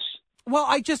attack us. Well,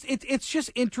 it's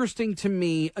just interesting to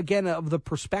me, again, of the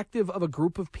perspective of a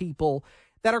group of people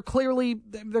that are clearly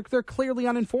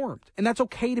uninformed, and that's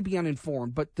okay to be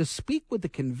uninformed, but to speak with the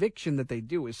conviction that they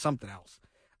do is something else.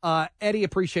 Eddie,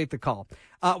 appreciate the call.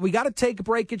 We got to take a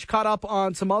break, get you caught up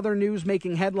on some other news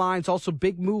making headlines, also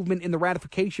big movement in the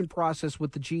ratification process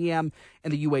with the GM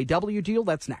and the UAW deal.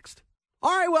 That's next.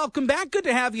 All right, welcome back. Good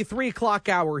to have you. 3 o'clock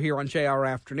hour here on JR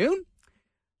Afternoon.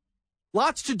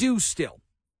 Lots to do still.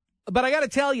 But I got to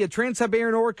tell you,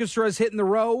 Trans-Siberian Orchestra is hitting the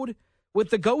road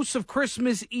with the Ghosts of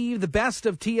Christmas Eve, the best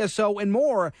of TSO, and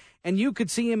more. And you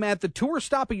could see him at the tour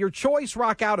stop of your choice,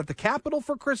 rock out at the Capitol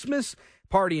for Christmas,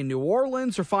 party in New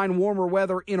Orleans, or find warmer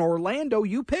weather in Orlando.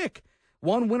 You pick.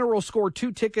 One winner will score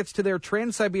 2 tickets to their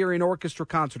Trans-Siberian Orchestra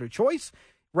concert of choice,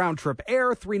 round-trip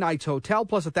air, 3 nights hotel,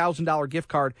 plus a $1,000 gift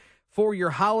card for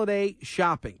your holiday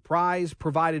shopping. Prize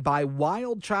provided by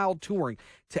Wild Child Touring.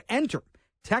 To enter,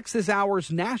 text this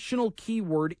hour's national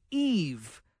keyword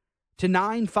EVE to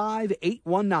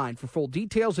 95819. For full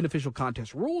details and official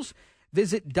contest rules,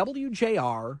 visit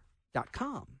WJR.com.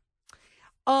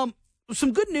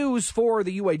 Some good news for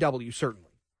the UAW,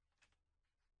 certainly.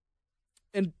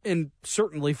 And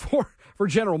certainly for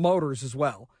General Motors as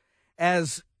well,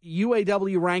 as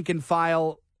UAW rank and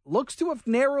file looks to have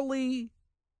narrowly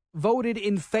voted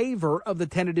in favor of the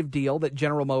tentative deal that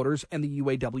General Motors and the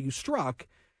UAW struck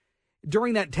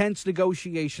during that tense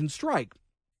negotiation strike.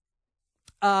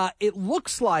 It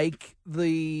looks like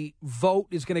the vote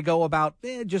is going to go about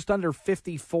just under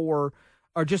 54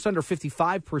 or just under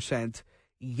 55%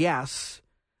 yes,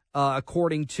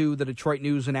 according to the Detroit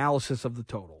News analysis of the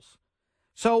totals.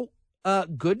 So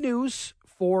good news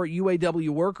for UAW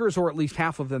workers, or at least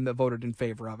half of them that voted in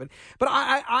favor of it. But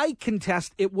I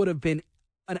contest it would have been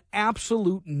an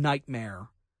absolute nightmare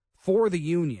for the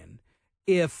union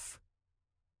if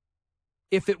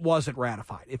it wasn't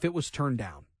ratified, if it was turned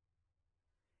down.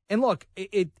 And look,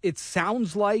 it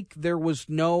sounds like there was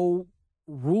no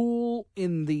rule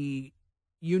in the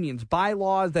union's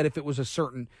bylaws that if it was a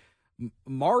certain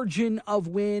margin of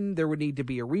win, there would need to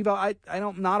be a revote.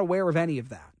 I'm not aware of any of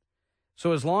that.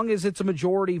 So as long as it's a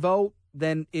majority vote,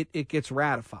 then it gets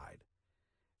ratified.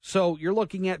 So you're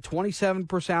looking at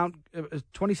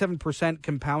 27%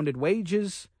 compounded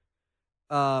wages,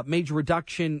 major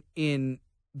reduction in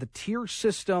the tier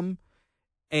system,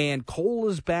 and coal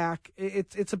is back.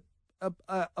 It's a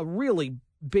really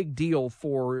big deal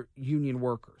for union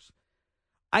workers.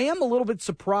 I am a little bit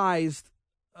surprised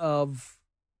of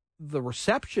the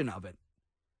reception of it,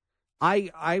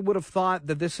 I would have thought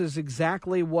that this is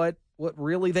exactly what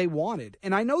really they wanted.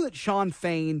 And I know that Sean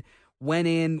Fain went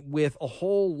in with a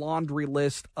whole laundry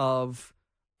list of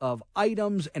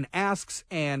items and asks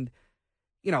and,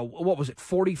 what was it,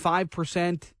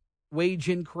 45% wage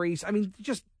increase? I mean,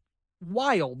 just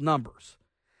wild numbers.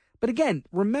 But again,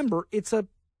 remember, it's a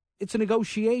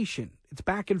negotiation. It's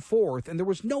back and forth, and there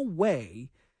was no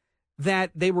way that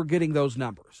they were getting those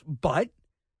numbers. But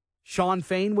Sean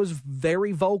Fain was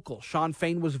very vocal. Sean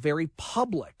Fain was very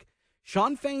public.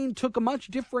 Sean Fain took a much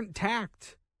different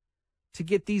tact to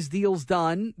get these deals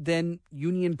done than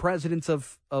union presidents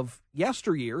of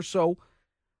yesteryear. So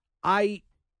I'm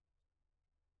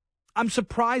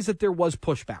surprised that there was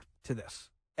pushback to this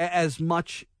as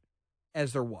much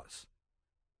as there was.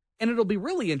 And it'll be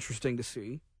really interesting to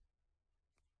see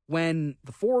when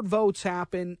the Ford votes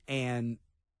happen and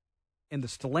the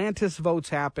Stellantis votes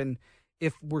happen,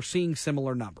 if we're seeing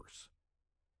similar numbers.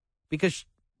 Because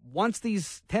once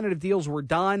these tentative deals were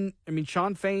done, I mean,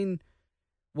 Sean Fain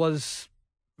was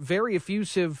very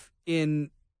effusive in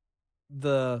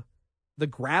the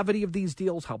gravity of these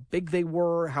deals, how big they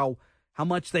were, how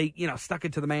much they, stuck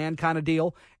it to the man kind of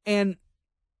deal. And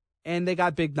they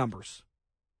got big numbers.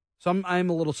 So I'm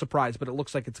a little surprised, but it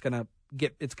looks like it's going to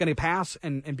pass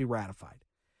and be ratified.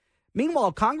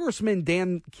 Meanwhile, Congressman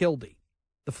Dan Kildee,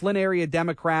 the Flint area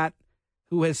Democrat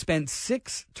who has spent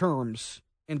 6 terms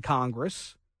in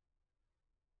Congress,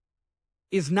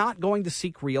 is not going to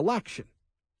seek re-election.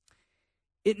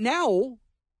 It now,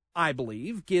 I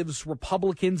believe, gives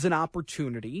Republicans an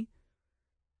opportunity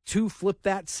to flip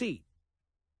that seat.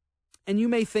 And you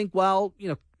may think, well,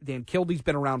 Dan Kildee's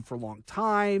been around for a long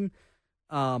time.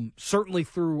 Certainly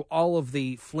through all of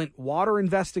the Flint water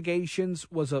investigations,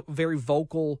 was a very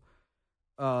vocal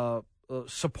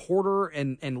supporter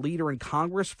and leader in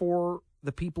Congress for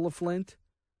the people of Flint.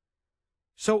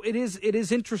 So it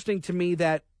is interesting to me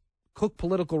that Cook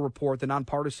Political Report, the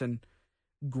nonpartisan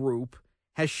group,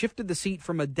 has shifted the seat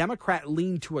from a Democrat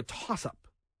lean to a toss-up.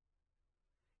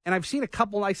 And I've seen a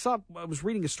couple, I was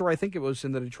reading a story, I think it was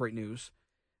in the Detroit News,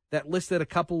 that listed a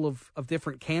couple of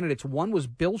different candidates. One was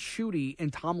Bill Schuette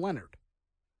and Tom Leonard,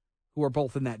 who are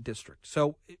both in that district.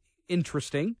 So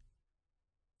interesting,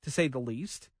 to say the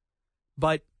least.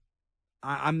 But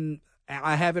I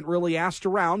haven't really asked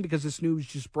around, because this news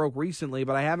just broke recently,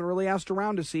 but I haven't really asked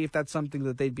around to see if that's something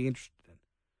that they'd be interested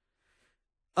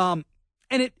in.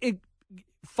 And it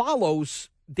follows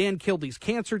Dan Kildee's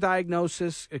cancer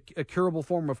diagnosis, a curable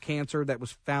form of cancer that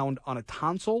was found on a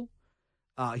tonsil.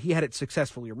 He had it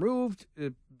successfully removed.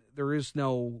 There is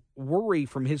no worry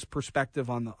from his perspective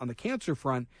on the cancer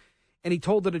front. And he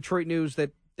told the Detroit News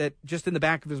that just in the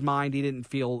back of his mind, he didn't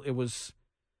feel it was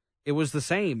the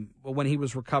same when he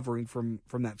was recovering from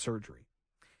that surgery.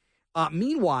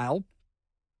 Meanwhile,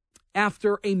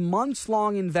 after a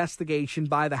months-long investigation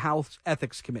by the House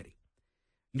Ethics Committee,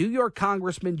 New York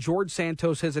Congressman George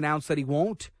Santos has announced that he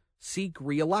won't seek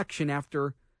re-election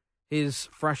after his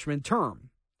freshman term.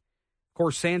 Of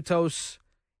course, Santos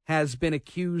has been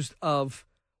accused of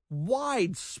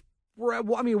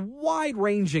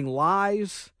wide-ranging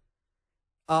lies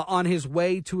on his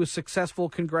way to a successful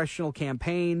congressional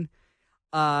campaign.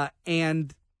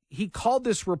 And he called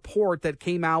this report that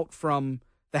came out from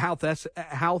the House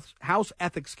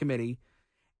Ethics Committee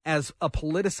as a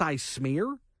politicized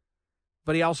smear.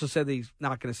 But he also said that he's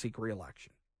not going to seek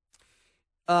re-election.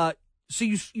 So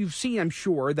you've seen, I'm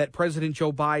sure, that President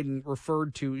Joe Biden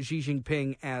referred to Xi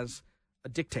Jinping as a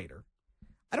dictator.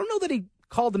 I don't know that he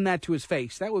called him that to his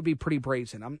face. That would be pretty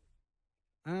brazen.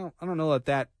 I don't know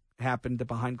that happened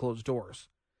behind closed doors.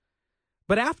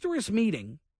 But after his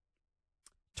meeting,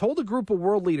 told a group of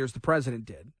world leaders, the president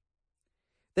did,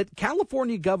 that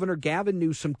California Governor Gavin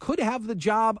Newsom could have the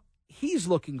job he's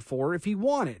looking for if he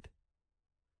wanted.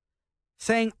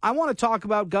 Saying, I want to talk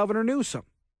about Governor Newsom.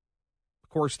 Of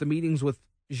course, the meetings with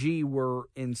Xi were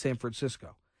in San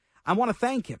Francisco. I want to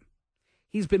thank him.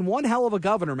 He's been one hell of a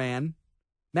governor, man.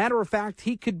 Matter of fact,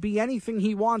 he could be anything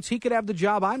he wants. He could have the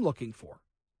job I'm looking for.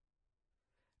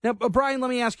 Now, Brian, let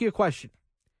me ask you a question.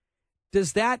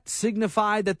 Does that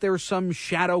signify that there's some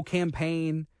shadow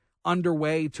campaign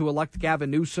underway to elect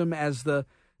Gavin Newsom as the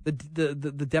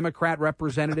Democrat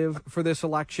representative for this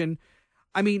election?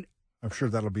 I mean, I'm sure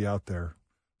that'll be out there.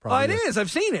 It is.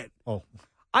 I've seen it. Oh,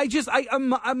 I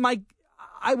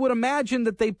would imagine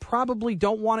that they probably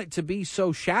don't want it to be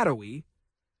so shadowy.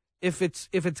 If it's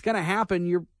going to happen,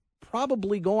 you're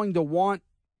probably going to want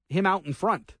him out in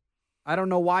front. I don't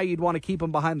know why you'd want to keep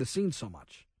him behind the scenes so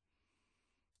much.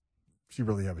 Does he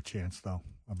really have a chance, though?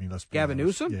 I mean, let's be Gavin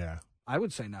honest. Newsom? Yeah. I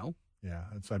would say no. Yeah.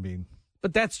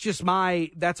 But that's my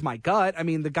gut. I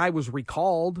mean, the guy was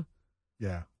recalled.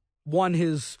 Yeah. Won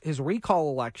his recall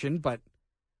election, but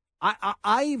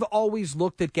I've always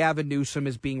looked at Gavin Newsom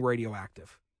as being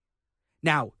radioactive.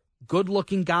 Now,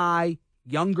 good-looking guy,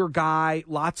 younger guy,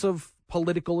 lots of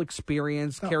political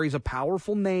experience, carries a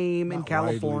powerful name in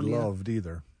California. Not widely loved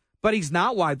either. But he's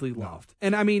not widely loved.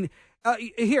 And, I mean,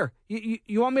 here,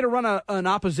 you want me to run an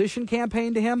opposition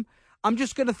campaign to him? I'm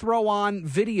just going to throw on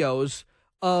videos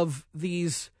of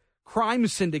these crime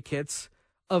syndicates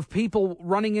of people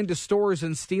running into stores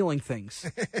and stealing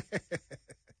things.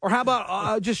 Or how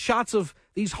about just shots of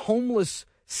these homeless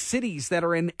cities that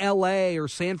are in L.A. or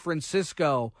San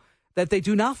Francisco that they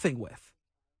do nothing with?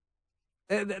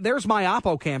 There's my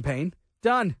Oppo campaign.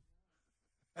 Done.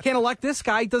 Can't elect this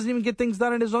guy. He doesn't even get things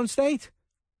done in his own state.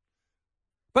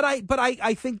 But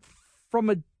I think from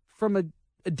a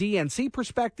DNC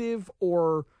perspective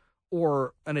or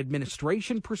an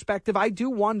administration perspective, I do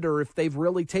wonder if they've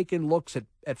really taken looks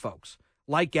at folks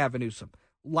like Gavin Newsom,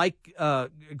 like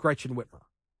Gretchen Whitmer.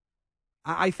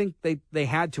 I think they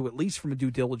had to, at least from a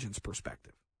due diligence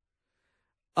perspective.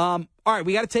 All right,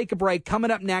 we got to take a break.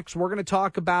 Coming up next, we're going to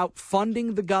talk about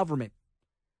funding the government.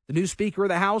 The new Speaker of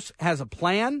the House has a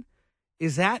plan.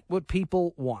 Is that what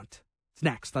people want? It's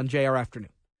next on JR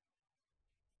Afternoon.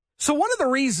 So one of the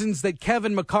reasons that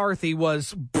Kevin McCarthy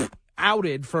was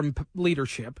outed from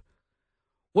leadership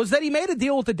was that he made a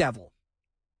deal with the devil.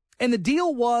 And the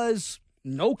deal was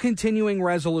no continuing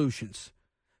resolutions.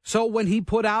 So when he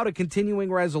put out a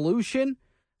continuing resolution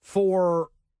for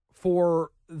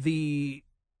the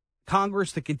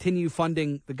Congress to continue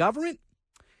funding the government,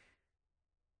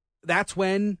 that's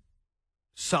when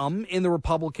some in the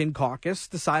Republican caucus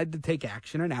decided to take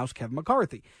action and oust Kevin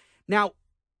McCarthy. Now,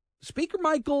 Speaker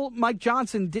Mike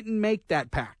Johnson didn't make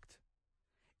that pact.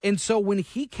 And so when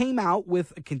he came out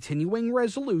with a continuing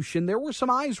resolution, there were some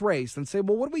eyes raised and say,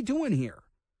 well, what are we doing here?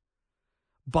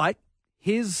 But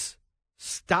his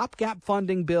stopgap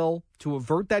funding bill to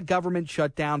avert that government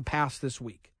shutdown passed this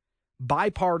week.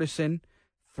 Bipartisan,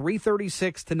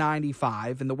 336 to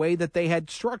 95. And the way that they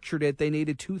had structured it, they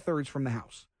needed 2/3 from the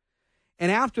House.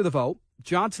 And after the vote,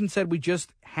 Johnson said we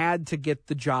just had to get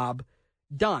the job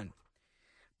done.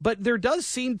 But there does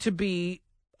seem to be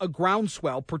a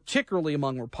groundswell, particularly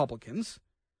among Republicans,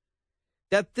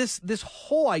 that this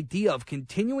whole idea of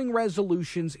continuing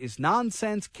resolutions is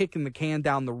nonsense, kicking the can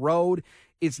down the road.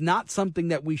 It's not something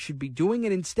that we should be doing,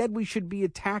 and instead we should be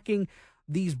attacking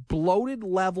these bloated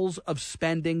levels of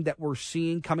spending that we're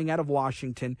seeing coming out of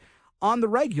Washington on the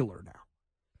regular now.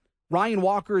 Ryan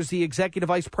Walker is the Executive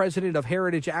Vice President of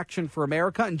Heritage Action for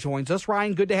America and joins us.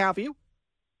 Ryan, good to have you.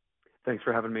 Thanks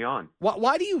for having me on.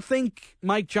 Why do you think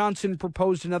Mike Johnson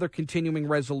proposed another continuing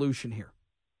resolution here?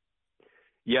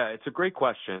 Yeah, it's a great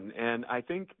question. And I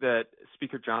think that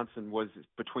Speaker Johnson was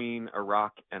between a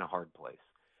rock and a hard place.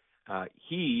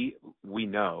 We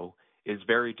know, is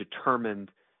very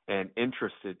determined and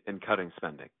interested in cutting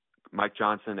spending. Mike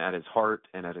Johnson, at his heart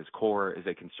and at his core, is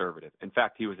a conservative. In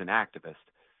fact, he was an activist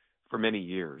for many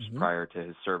years prior to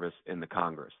his service in the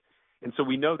Congress. And so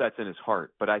we know that's in his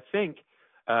heart. But I think,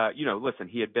 listen,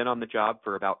 he had been on the job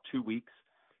for about 2 weeks.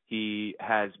 He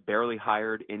has barely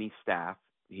hired any staff.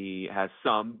 He has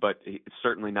some, but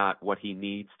certainly not what he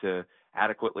needs to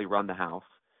adequately run the House.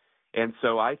 And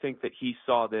so I think that he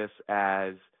saw this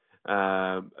as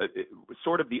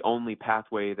sort of the only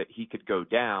pathway that he could go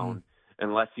down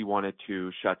unless he wanted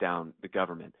to shut down the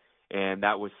government. And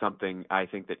that was something I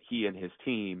think that he and his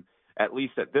team, at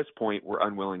least at this point, were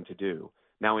unwilling to do.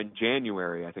 Now, in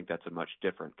January, I think that's a much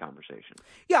different conversation.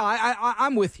 Yeah,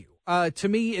 I'm with you. To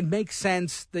me, it makes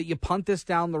sense that you punt this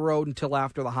down the road until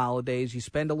after the holidays. You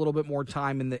spend a little bit more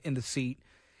time in the seat,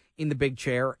 in the big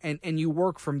chair, and you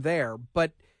work from there.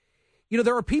 But,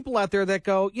 there are people out there that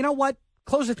go, you know what,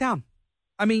 close it down.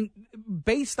 I mean,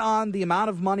 based on the amount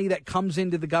of money that comes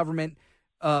into the government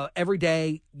every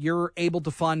day, you're able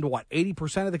to fund,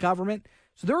 80% of the government?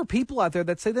 So there are people out there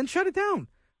that say, then shut it down.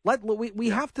 We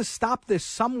have to stop this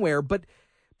somewhere, but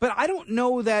I don't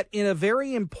know that in a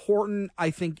very important,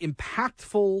 I think,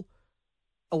 impactful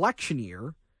election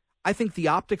year, I think the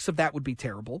optics of that would be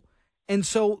terrible. And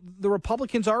so the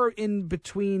Republicans are in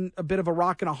between a bit of a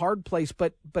rock and a hard place,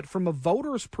 but from a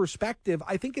voter's perspective,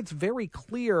 I think it's very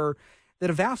clear that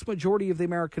a vast majority of the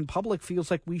American public feels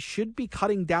like we should be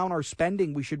cutting down our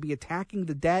spending, we should be attacking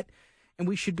the debt, and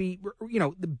we should be,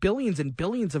 the billions and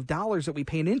billions of dollars that we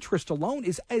pay in interest alone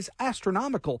is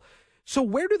astronomical. So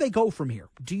where do they go from here?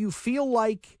 Do you feel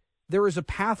like there is a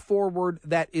path forward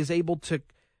that is able to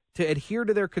adhere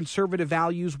to their conservative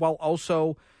values while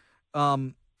also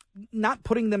not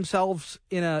putting themselves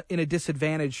in a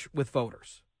disadvantage with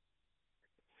voters?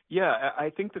 Yeah, I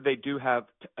think that they do have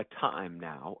a time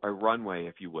now, a runway,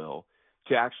 if you will,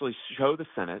 to actually show the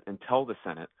Senate and tell the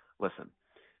Senate, listen,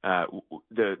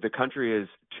 the country is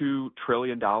 $2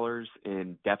 trillion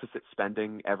in deficit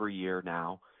spending every year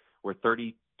now. We're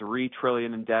 $33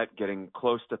 trillion in debt, getting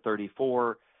close to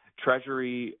 34.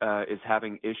 Treasury is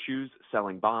having issues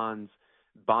selling bonds.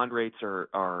 Bond rates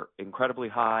are incredibly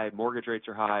high. Mortgage rates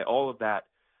are high. All of that,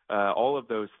 all of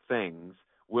those things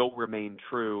will remain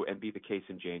true and be the case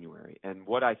in January. And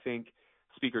what I think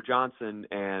Speaker Johnson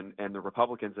and the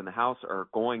Republicans in the House are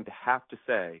going to have to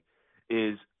say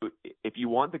is, if you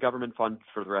want the government fund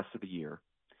for the rest of the year,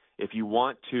 if you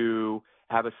want to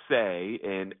have a say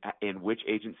in which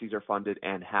agencies are funded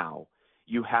and how,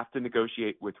 you have to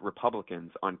negotiate with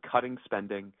Republicans on cutting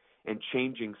spending and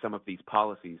changing some of these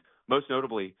policies, most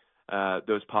notably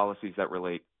those policies that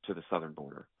relate to the southern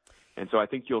border. And so I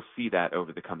think you'll see that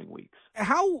over the coming weeks.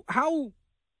 How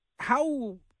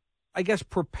I guess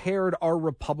prepared are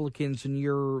Republicans in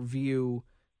your view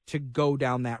to go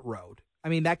down that road? I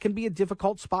mean, that can be a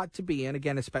difficult spot to be in,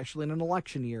 again, especially in an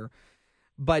election year.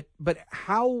 But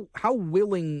how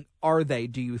willing are they,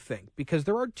 do you think? Because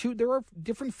there are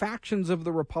different factions of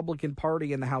the Republican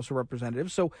Party in the House of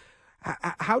Representatives. So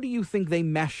how do you think they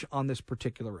mesh on this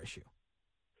particular issue?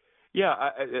 Yeah,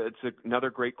 it's another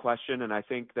great question, and I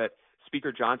think that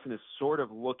Speaker Johnson is sort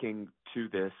of looking to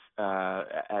this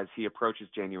as he approaches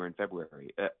January and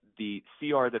February. The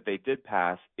CR that they did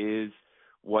pass is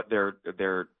what they're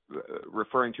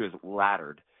referring to as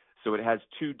laddered. So it has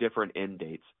two different end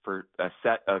dates for a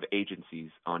set of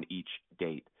agencies on each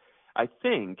date. I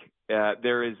think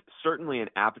there is certainly an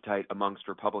appetite amongst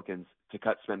Republicans to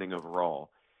cut spending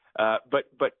overall,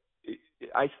 but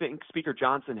I think Speaker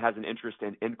Johnson has an interest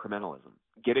in incrementalism,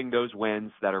 getting those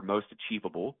wins that are most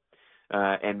achievable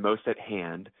and most at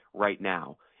hand right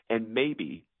now. And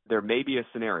maybe there may be a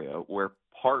scenario where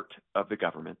part of the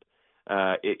government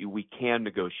we can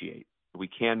negotiate. We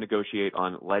can negotiate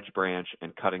on ledge branch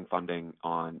and cutting funding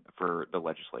for the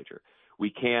legislature. We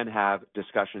can have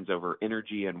discussions over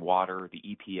energy and water, the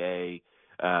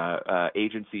EPA,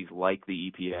 agencies like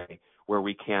the EPA, where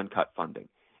we can cut funding.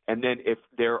 And then if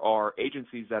there are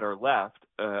agencies that are left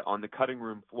on the cutting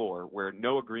room floor where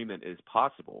no agreement is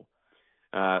possible,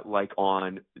 like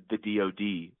on the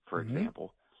DOD, for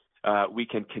example, we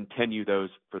can continue those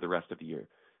for the rest of the year.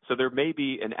 So there may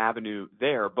be an avenue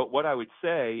there. But what I would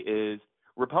say is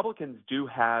Republicans do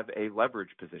have a leverage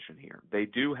position here. They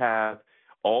do have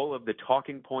all of the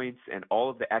talking points and all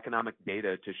of the economic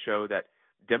data to show that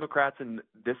Democrats in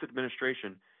this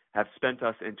administration have spent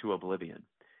us into oblivion.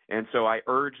 And so I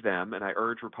urge them, and I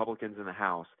urge Republicans in the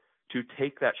House, to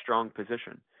take that strong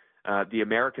position. The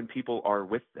American people are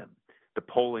with them. The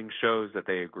polling shows that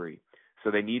they agree. So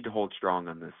they need to hold strong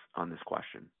on this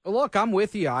question. Well, look, I'm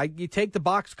with you. You take the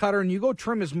box cutter and you go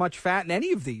trim as much fat in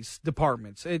any of these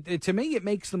departments. To me, it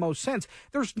makes the most sense.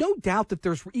 There's no doubt that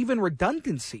there's even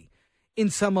redundancy in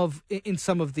some of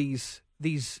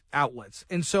these outlets,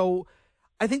 and so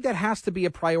I think that has to be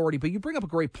a priority. But you bring up a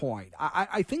great point.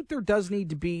 I think there does need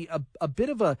to be a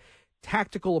bit of a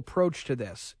tactical approach to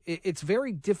this. It's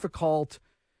very difficult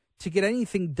to get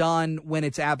anything done when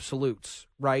it's absolutes,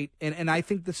 right? And I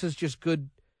think this is just good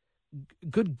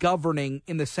governing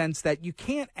in the sense that you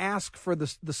can't ask for the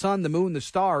sun, the moon, the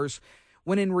stars,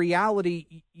 when in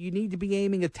reality you need to be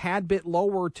aiming a tad bit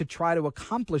lower to try to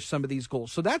accomplish some of these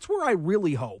goals. So that's where I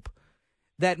really hope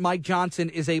that Mike Johnson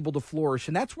is able to flourish.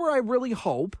 And that's where I really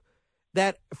hope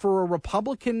that for a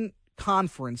Republican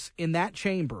conference in that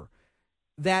chamber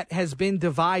that has been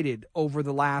divided over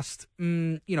the last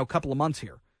couple of months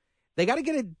here, They got to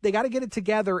get it. They got to get it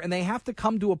together, and they have to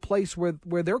come to a place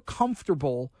where they're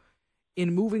comfortable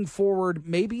in moving forward,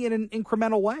 maybe in an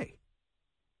incremental way.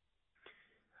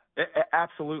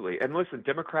 Absolutely. And listen,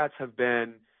 Democrats have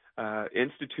been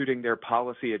instituting their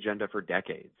policy agenda for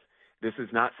decades. This is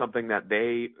not something that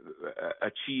they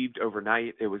achieved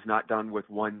overnight. It was not done with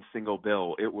one single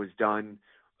bill. It was done,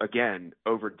 again,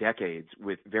 over decades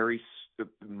with very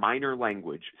minor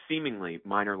language, seemingly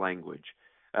minor language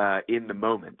in the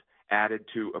moment, added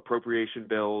to appropriation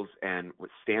bills and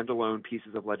with standalone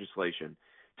pieces of legislation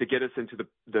to get us into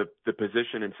the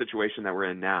position and situation that we're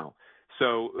in now.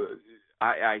 So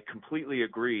I completely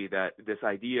agree that this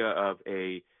idea of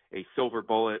a silver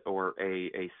bullet or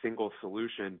a single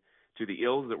solution to the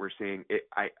ills that we're seeing,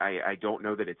 I don't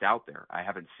know that it's out there. I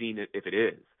haven't seen it if it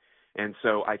is. And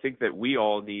so I think that we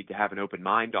all need to have an open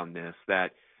mind on this,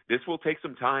 that this will take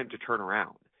some time to turn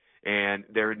around. And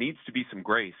there needs to be some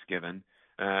grace given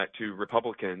to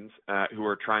Republicans who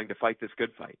are trying to fight this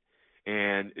good fight.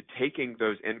 And taking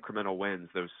those incremental wins,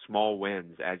 those small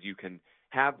wins, as you can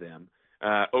have them,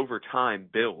 over time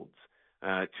builds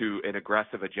to an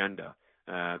aggressive agenda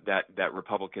that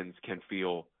Republicans can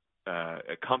feel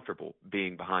comfortable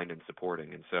being behind and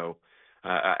supporting. And so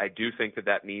I do think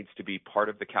that needs to be part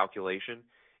of the calculation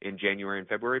in January and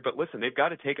February. But listen, they've got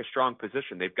to take a strong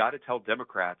position. They've got to tell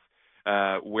Democrats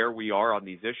where we are on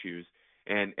these issues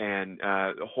and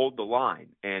hold the line.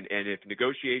 And if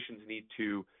negotiations need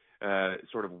to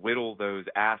sort of whittle those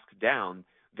asks down,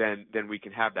 then we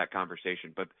can have that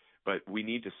conversation. But we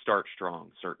need to start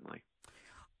strong, certainly.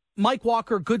 Mike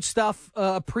Walker, good stuff.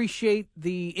 Appreciate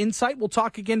the insight. We'll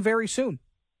talk again very soon.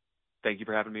 Thank you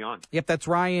for having me on. Yep, that's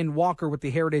Ryan Walker with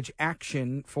the Heritage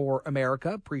Action for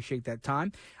America. Appreciate that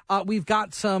time. We've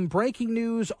got some breaking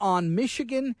news on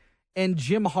Michigan and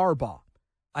Jim Harbaugh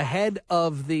ahead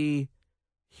of the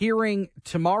hearing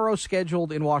tomorrow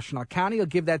scheduled in Washtenaw County. I'll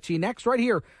give that to you next right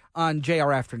here on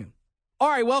JR Afternoon. All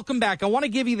right, welcome back. I want to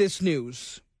give you this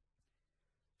news.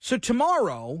 So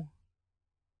tomorrow,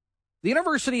 the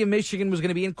University of Michigan was going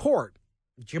to be in court.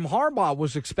 Jim Harbaugh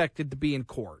was expected to be in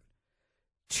court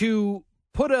to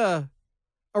put a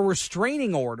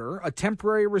restraining order, a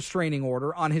temporary restraining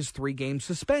order on his 3-game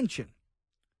suspension.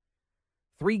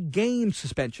 3-game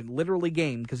suspension, literally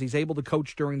game, because he's able to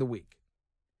coach during the week,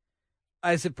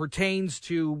 as it pertains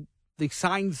to the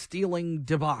sign-stealing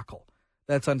debacle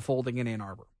that's unfolding in Ann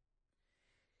Arbor.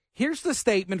 Here's the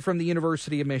statement from the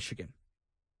University of Michigan.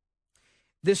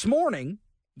 This morning,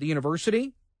 the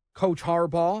university, Coach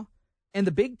Harbaugh, and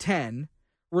the Big Ten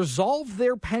resolved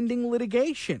their pending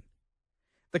litigation.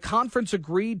 The conference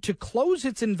agreed to close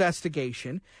its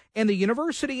investigation, and the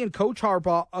university and Coach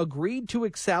Harbaugh agreed to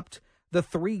accept the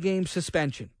 3-game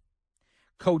suspension.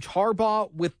 Coach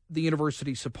Harbaugh, with the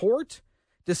university's support,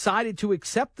 decided to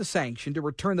accept the sanction to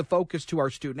return the focus to our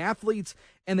student athletes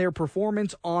and their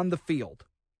performance on the field.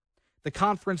 The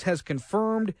conference has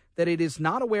confirmed that it is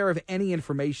not aware of any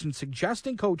information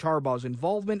suggesting Coach Harbaugh's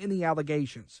involvement in the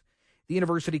allegations. The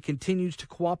university continues to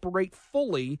cooperate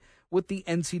fully with the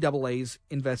NCAA's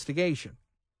investigation.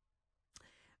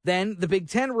 Then the Big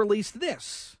Ten released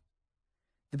this.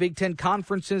 The Big Ten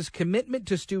Conference's commitment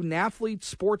to student-athletes,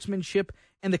 sportsmanship,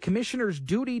 and the commissioner's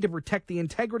duty to protect the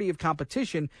integrity of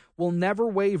competition will never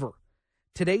waver.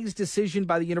 Today's decision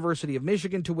by the University of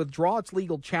Michigan to withdraw its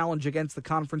legal challenge against the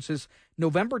conference's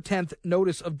November 10th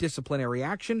notice of disciplinary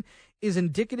action is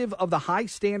indicative of the high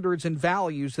standards and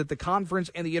values that the conference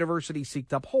and the university seek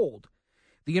to uphold.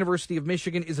 The University of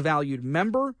Michigan is a valued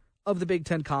member of the Big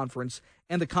Ten Conference,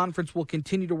 and the conference will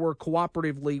continue to work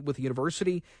cooperatively with the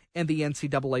university and the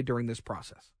NCAA during this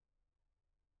process.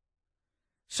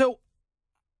 So,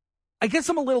 I guess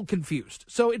I'm a little confused.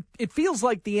 So it feels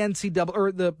like the NCAA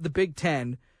or the Big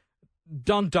Ten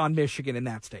dunked on Michigan in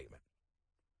that statement.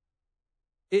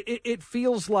 It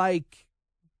feels like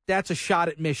that's a shot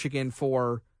at Michigan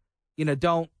for, you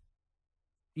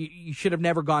should have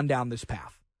never gone down this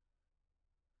path.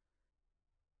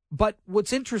 But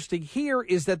what's interesting here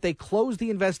is that they closed the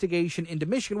investigation into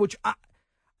Michigan, which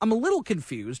I'm a little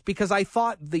confused because I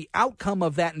thought the outcome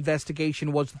of that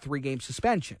investigation was the 3-game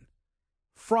suspension.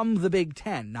 From the Big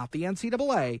Ten, not the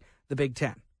NCAA, the Big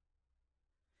Ten.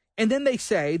 And then they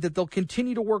say that they'll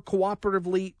continue to work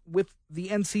cooperatively with the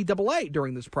NCAA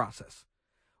during this process,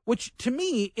 which to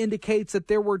me indicates that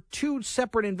there were 2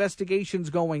 separate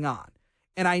investigations going on.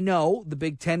 And I know the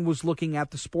Big Ten was looking at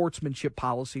the sportsmanship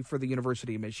policy for the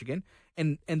University of Michigan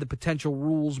and the potential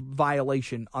rules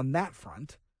violation on that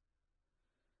front.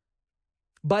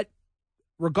 But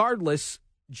regardless,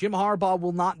 Jim Harbaugh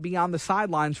will not be on the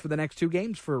sidelines for the next 2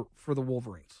 games for the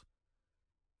Wolverines.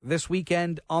 This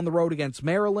weekend on the road against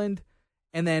Maryland,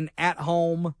 and then at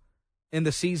home in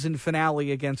the season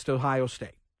finale against Ohio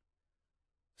State.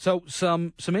 So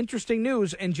some interesting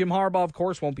news, and Jim Harbaugh, of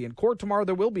course, won't be in court tomorrow.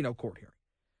 There will be no court hearing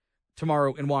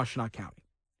tomorrow in Washtenaw County.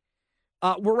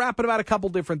 We're rapping about a couple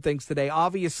different things today.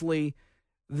 Obviously,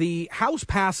 the House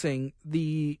passing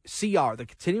the CR, the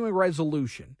continuing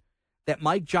resolution, that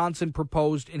Mike Johnson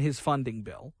proposed in his funding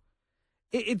bill.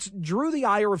 It's drew the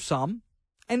ire of some.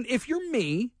 And if you're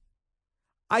me,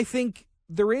 I think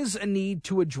there is a need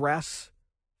to address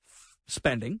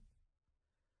spending.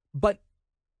 But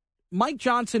Mike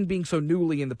Johnson being so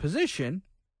newly in the position,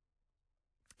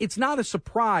 it's not a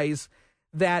surprise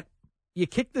that you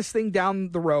kick this thing down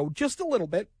the road just a little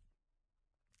bit,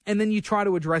 and then you try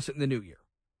to address it in the new year.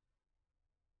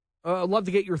 I'd love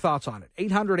to get your thoughts on it.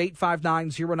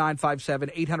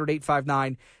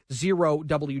 800-859-0957,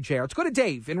 800-859-0WJR. Let's go to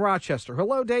Dave in Rochester.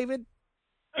 Hello, David.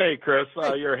 Hey, Chris.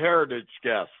 Hey. Your Heritage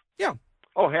guest. Yeah.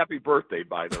 Oh, happy birthday,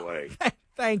 by the way.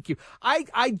 Thank you.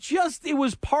 It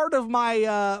was part of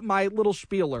my my little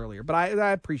spiel earlier, but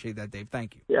I appreciate that, Dave.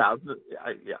 Thank you. Yeah.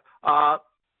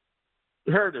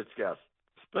 Heritage guest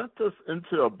spent this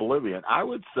into oblivion. I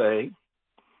would say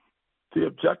the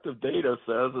objective data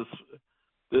says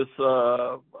this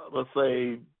let's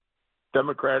say,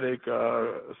 Democratic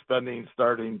spending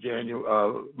starting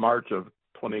March of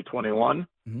 2021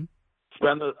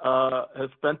 has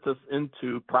spent this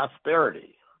into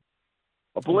prosperity.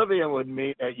 Oblivion would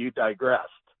mean that you digressed.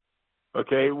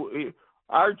 Okay,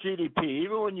 our GDP,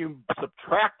 even when you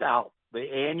subtract out the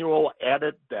annual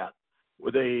added debt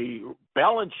with a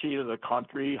balance sheet of the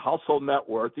country, household net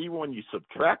worth, even when you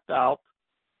subtract out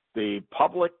the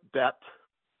public debt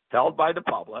held by the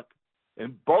public,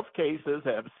 in both cases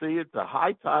have seen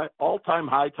the all-time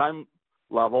high time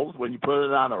levels when you put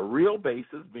it on a real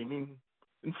basis, meaning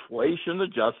inflation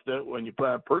adjusted, when you put it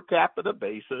on a per capita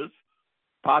basis,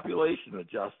 population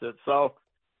adjusted. So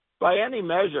by any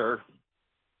measure,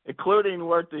 including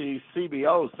what the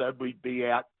CBO said we'd be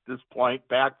at this point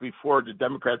back before the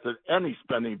Democrats had any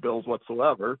spending bills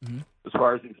whatsoever, as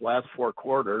far as these last 4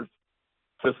 quarters,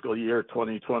 fiscal year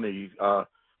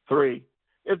 2023,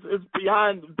 it's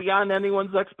beyond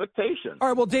anyone's expectation. All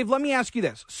right, well, Dave, let me ask you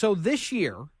this. So this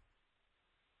year,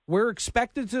 we're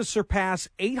expected to surpass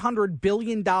 $800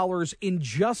 billion in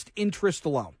just interest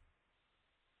alone.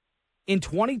 In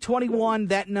 2021,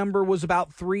 that number was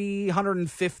about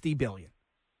 $350 billion.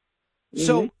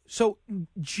 So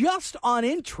just on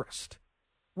interest,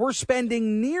 we're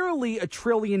spending nearly $1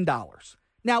 trillion.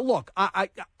 Now, look, I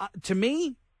to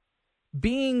me,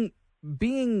 being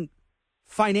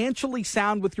financially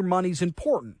sound with your money is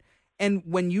important. And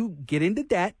when you get into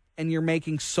debt and you're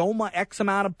making so much X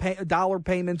amount of dollar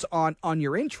payments on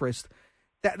your interest,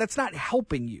 that's not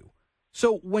helping you.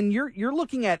 So when you're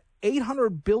looking at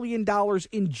 $800 billion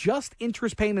in just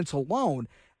interest payments alone,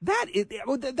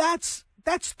 that's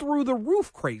through the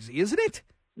roof crazy, isn't it?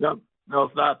 No,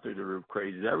 it's not through the roof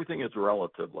crazy. Everything is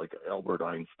relative, like Albert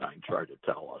Einstein tried to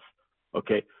tell us.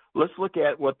 Okay, let's look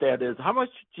at what that is. How much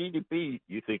GDP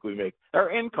do you think we make?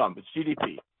 Our income is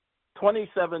GDP.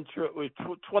 27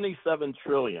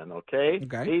 trillion, okay?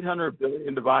 800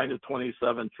 billion divided to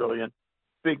 27 trillion.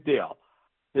 Big deal.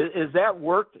 Is that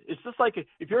worked? It's just like if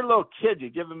you're a little kid, you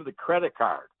give him the credit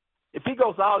card. If he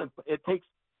goes out and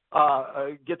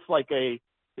gets like a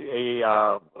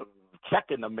check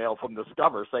in the mail from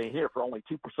Discover saying, here, for only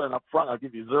 2% up front, I'll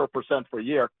give you 0% for a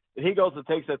year. And he goes and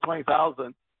takes that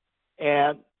 $20,000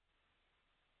 and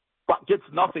gets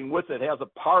nothing with it, has a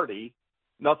party,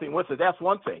 nothing with it. That's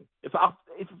one thing. If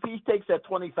he takes that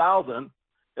 $20,000 and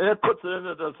then puts it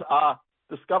into this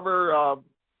Discover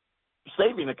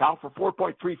saving account for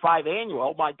 4.35 annual,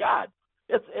 oh my God,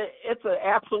 it's an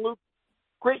absolute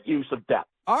great use of debt.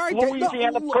 All right,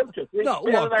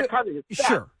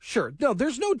 sure. No,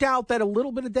 there's no doubt that a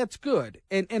little bit of debt's good,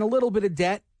 and a little bit of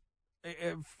debt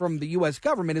from the U.S.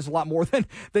 government is a lot more than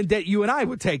debt you and I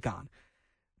would take on.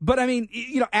 But I mean,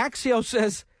 Axios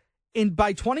says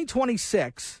by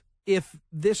 2026, if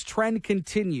this trend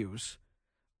continues,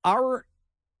 our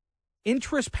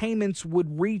interest payments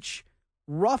would reach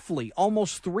roughly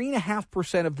almost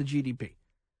 3.5% of the GDP.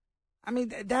 I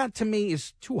mean, that to me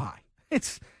is too high.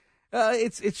 It's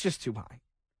just too high.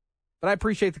 But I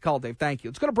appreciate the call, Dave. Thank you.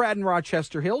 Let's go to Brad in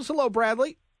Rochester Hills. Hello,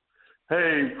 Bradley.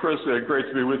 Hey, Chris. Great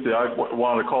to be with you. I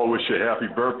wanted to call and wish you a happy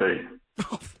birthday.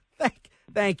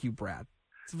 Thank you, Brad.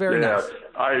 It's very nice.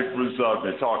 I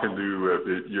was talking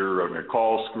to your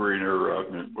call screener.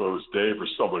 It was Dave or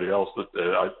somebody else that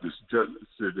I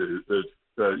suggested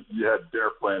that you had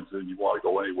dare plans and you want to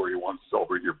go anywhere you want to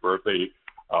celebrate your birthday.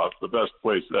 The best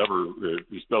place ever,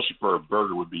 especially for a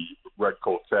burger, would be Red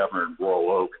Coat Tavern in Royal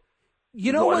Oak.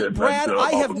 You know what, Brad?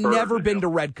 I have never been to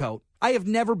Red Coat. I have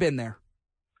never been there.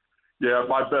 Yeah,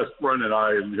 my best friend and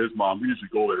I and his mom, we usually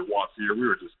go there once a year. We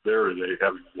were just there today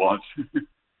having lunch.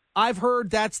 I've heard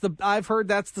that's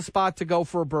the spot to go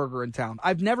for a burger in town.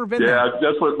 I've never been there. Yeah,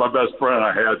 that's what my best friend and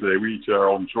I had today. We each had our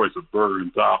own choice of burger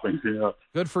and toppings. Yeah.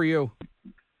 Good for you.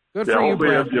 Good for you,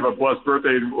 Brad. You have a blessed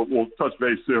birthday. We'll touch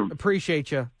base soon.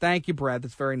 Appreciate you. Thank you, Brad.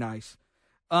 That's very nice.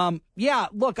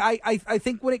 Look, I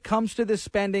think when it comes to this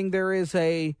spending, there is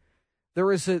an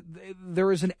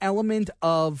element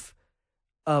of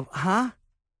what?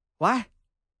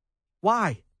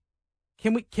 Why?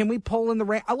 Can we pull in the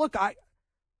rein? Look,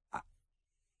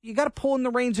 you got to pull in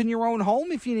the reins in your own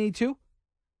home if you need to,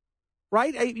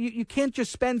 right? You can't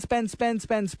just spend.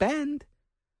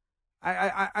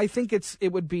 I think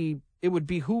it would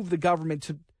behoove the government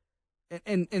to,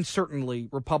 and certainly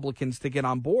Republicans to get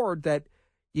on board that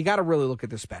you got to really look at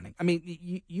the spending. I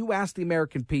mean, you ask the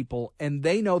American people, and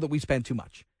they know that we spend too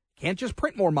much. Can't just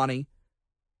print more money.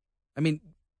 I mean,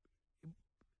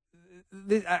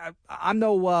 I'm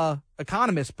no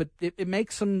economist, but it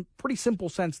makes some pretty simple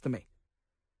sense to me.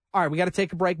 All right, we got to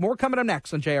take a break. More coming up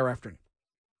next on JR Afternoon.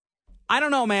 I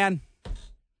don't know, man.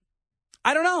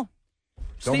 I don't know.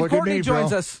 Don't Steve look Courtney at me, joins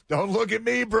bro. us. Don't look at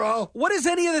me, bro. What does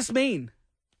any of this mean?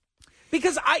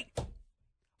 Because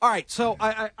all right, so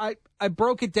I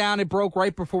broke it down. It broke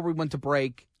right before we went to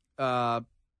break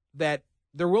that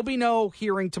there will be no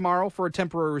hearing tomorrow for a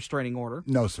temporary restraining order.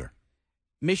 No, sir.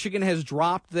 Michigan has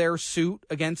dropped their suit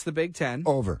against the Big Ten.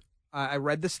 Over. I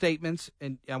read the statements,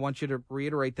 and I want you to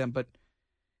reiterate them, but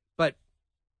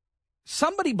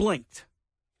somebody blinked.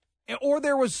 Or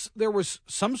there was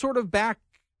some sort of back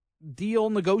deal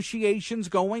negotiations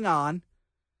going on,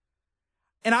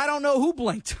 and I don't know who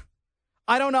blinked.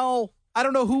 I don't know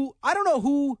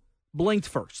who blinked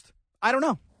first. I don't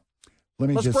know.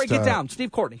 Let's break it down.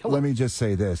 Steve Courtney. Hello. Let me just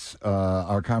say this.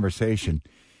 Our conversation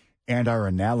and our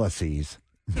analyses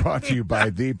brought to you by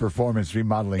the Performance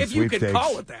Remodeling if you Sweepstakes. could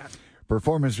call it that.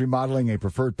 Performance Remodeling, a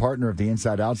preferred partner of the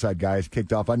Inside Outside guys,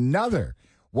 kicked off another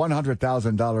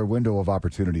 $100,000 window of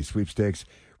opportunity sweepstakes.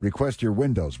 Request your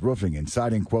windows, roofing, and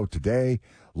siding quote today.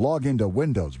 Log into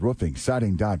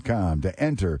windowsroofingsiding.com to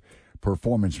enter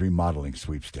Performance Remodeling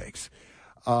Sweepstakes.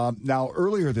 Now,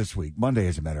 earlier this week, Monday,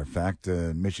 as a matter of fact,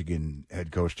 Michigan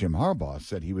head coach Jim Harbaugh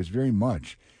said he was very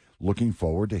much looking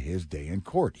forward to his day in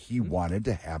court. He wanted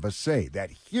to have a say.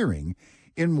 That hearing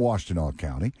in Washtenaw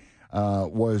County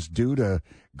was due to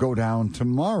go down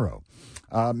tomorrow.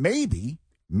 Maybe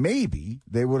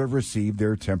they would have received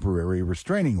their temporary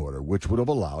restraining order, which would have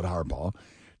allowed Harbaugh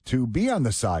to be on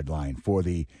the sideline for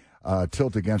the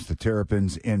tilt against the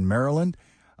Terrapins in Maryland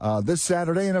this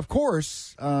Saturday. And, of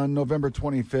course, November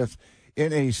 25th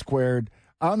in A Squared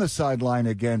on the sideline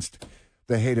against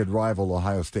the hated rival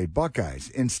Ohio State Buckeyes.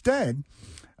 Instead,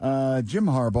 Jim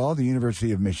Harbaugh, the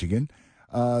University of Michigan,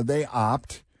 they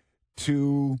opt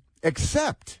to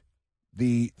accept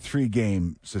the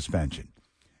 3-game suspension.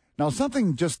 Now,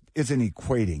 something just isn't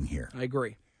equating here. I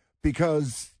agree.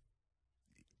 Because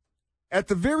at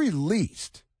the very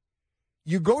least,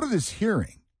 you go to this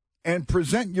hearing and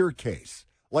present your case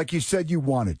like you said you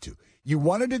wanted to. You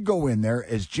wanted to go in there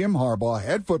as Jim Harbaugh,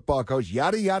 head football coach,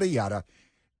 yada, yada, yada,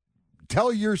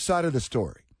 tell your side of the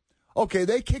story. Okay,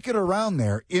 they kick it around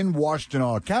there in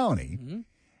Washtenaw County,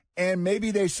 and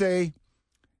maybe they say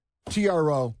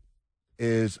TRO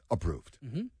is approved.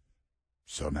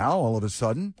 So now, all of a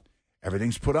sudden,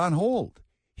 everything's put on hold.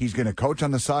 He's going to coach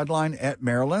on the sideline at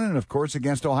Maryland and, of course,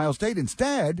 against Ohio State.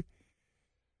 Instead,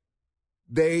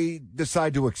 they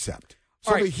decide to accept.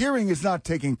 So the hearing is not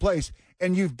taking place,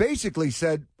 and you've basically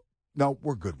said, no,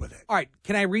 we're good with it. All right,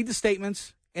 can I read the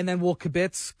statements? And then we'll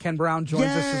kibitz. Ken Brown joins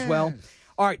us as well.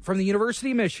 All right, from the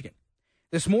University of Michigan.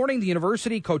 This morning, the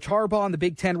university, Coach Harbaugh, and the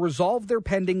Big Ten resolved their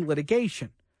pending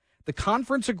litigation. The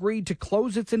conference agreed to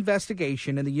close its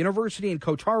investigation, and the university and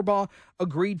Coach Harbaugh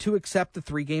agreed to accept the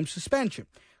 3-game suspension.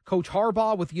 Coach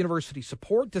Harbaugh, with university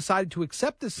support, decided to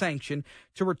accept the sanction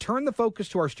to return the focus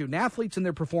to our student-athletes and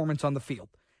their performance on the field.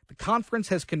 The conference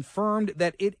has confirmed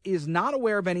that it is not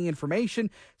aware of any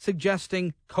information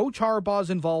suggesting Coach Harbaugh's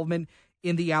involvement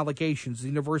in the allegations. The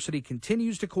university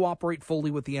continues to cooperate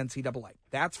fully with the NCAA.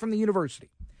 That's from the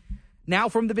university. Now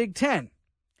from the Big Ten.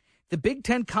 The Big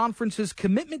Ten Conference's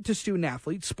commitment to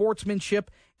student-athletes,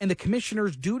 sportsmanship, and the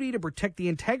commissioner's duty to protect the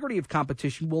integrity of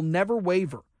competition will never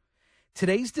waver.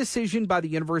 Today's decision by the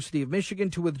University of Michigan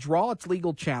to withdraw its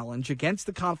legal challenge against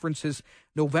the conference's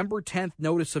November 10th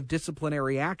notice of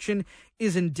disciplinary action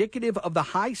is indicative of the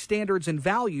high standards and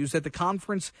values that the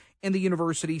conference and the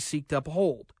university seek to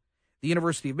uphold. The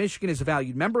University of Michigan is a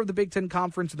valued member of the Big Ten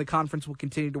Conference, and the conference will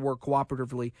continue to work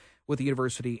cooperatively with the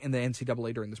university and the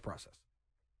NCAA during this process.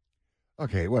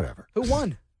 Okay, whatever. Who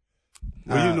won?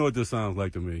 Well, you know what this sounds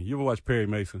like to me. You ever watch Perry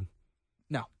Mason?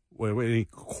 No. Well, any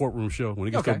courtroom show, when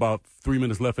it gets to about 3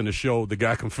 minutes left in the show, the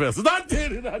guy confesses, I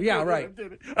did it. I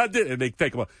did it. And they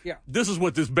think about, this is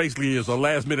what this basically is, a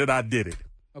last minute I did it.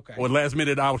 Okay. Or last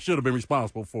minute I should have been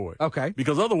responsible for it. Okay.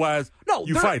 Because otherwise,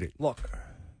 you fight it. Look,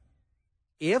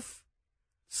 if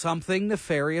something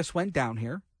nefarious went down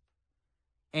here,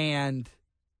 and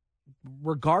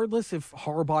regardless if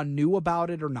Harbaugh knew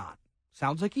about it or not,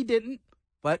 sounds like he didn't,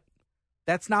 but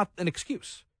that's not an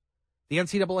excuse. The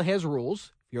NCAA has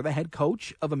rules. If you're the head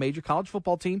coach of a major college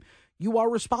football team, you are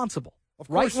responsible.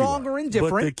 Right, wrong, or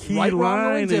indifferent. But the key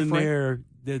line in there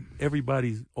that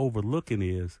everybody's overlooking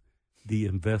is the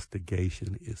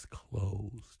investigation is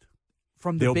closed.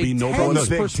 From the There'll Big be no Ten's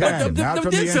more. Big Ten, not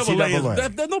from the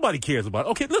NCAA. That nobody cares about.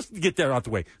 Okay, let's get that out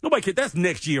the way. Nobody cares. That's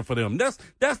next year for them. That's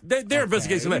their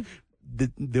investigation.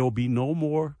 There'll be no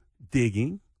more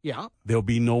digging. Yeah. There'll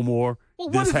be no more. Well,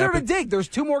 what is there to dig? There's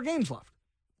 2 more games left.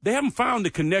 They haven't found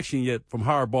the connection yet from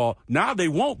Harbaugh. Now they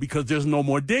won't because there's no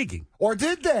more digging. Or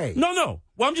did they? No.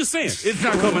 Well, I'm just saying. It's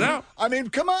not coming out. I mean,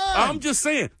 come on. I'm just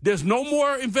saying. There's no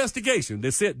more investigation.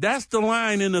 They said that's the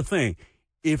line in the thing.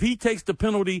 If he takes the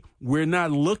penalty, we're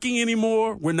not looking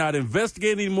anymore. We're not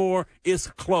investigating anymore. It's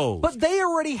closed. But they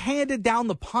already handed down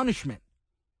the punishment.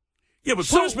 Yeah, but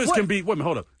punishments can be. Wait a minute,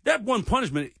 hold up. That one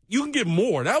punishment, you can get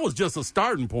more. That was just a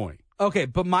starting point. Okay,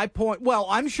 but my point, well,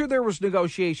 I'm sure there was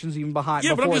negotiations even behind.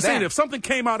 Yeah, but I'm just saying, if something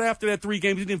came out after that 3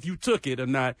 games, even if you took it or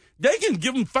not, they can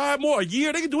give them 5 more a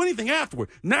year. They can do anything afterward.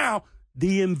 Now,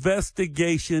 the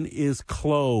investigation is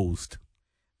closed.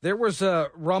 There was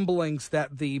rumblings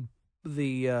that the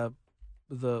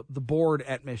board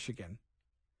at Michigan,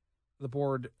 the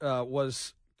board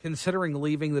was considering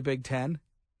leaving the Big Ten.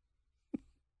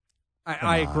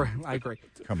 I agree.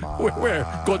 Come on.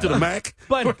 Where? Go to the MAC?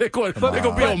 But they're going to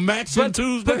be on MACs on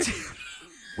Tuesday?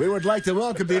 We would like to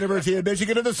welcome the University of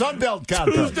Michigan to the Sun Belt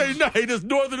Conference. Tuesday night is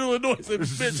Northern Illinois and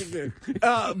Michigan.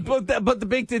 But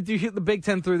the Big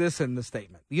Ten threw this in the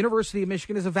statement. The University of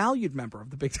Michigan is a valued member of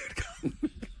the Big Ten.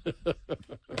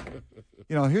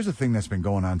 You know, here's the thing that's been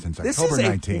going on since October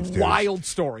 19th. This is a wild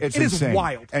story. It's insane. Is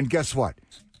wild. And guess what?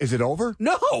 Is it over?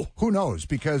 No. Who knows?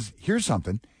 Because here's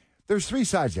something. There's 3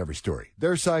 sides to every story.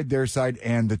 Their side,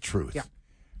 and the truth. Yeah.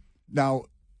 Now,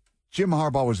 Jim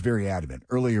Harbaugh was very adamant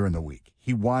earlier in the week.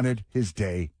 He wanted his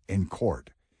day in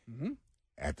court. Mm-hmm.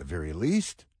 At the very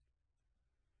least,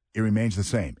 it remains the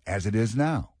same as it is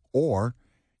now. Or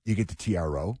you get the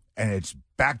TRO, and it's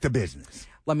back to business.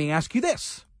 Let me ask you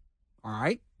this, all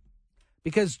right?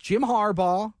 Because Jim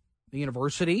Harbaugh, the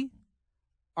university,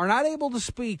 are not able to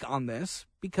speak on this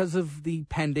because of the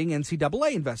pending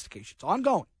NCAA investigation. It's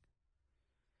ongoing.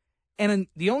 And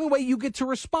the only way you get to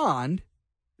respond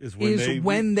is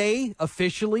when they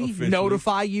officially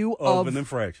notify you of an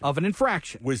infraction. Of an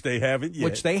infraction. Which they haven't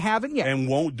yet. And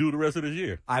won't do the rest of this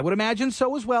year. I would imagine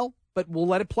so as well, but we'll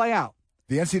let it play out.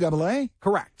 The NCAA?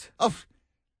 Correct.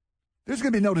 There's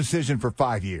going to be no decision for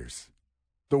 5 years,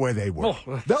 the way they work.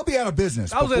 They'll be out of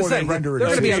business before they render a decision. They're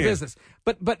going to be out of business.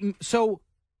 But so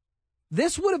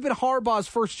this would have been Harbaugh's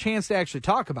first chance to actually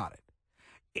talk about it.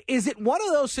 Is it one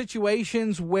of those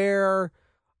situations where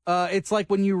it's like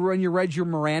when you read your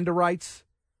Miranda rights?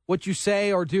 What you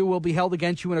say or do will be held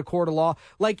against you in a court of law.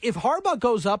 Like, if Harbaugh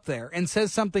goes up there and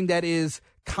says something that is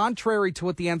contrary to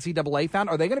what the NCAA found,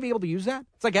 are they going to be able to use that?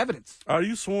 It's like evidence. Are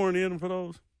you sworn in for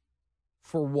those?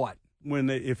 For what?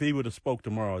 If he would have spoke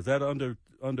tomorrow, is that under?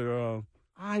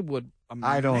 I would imagine.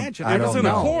 I don't if it's in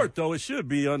know. a court, though, it should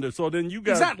be under. So then you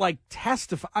got. Is that like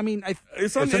testify? I mean,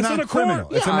 it's a non-criminal.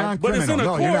 It's a non-criminal. But it's in a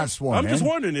court. You're not sworn I'm just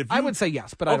wondering if I would say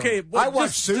yes, but I watch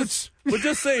Suits. But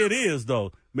just say it is,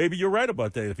 though. Maybe you're right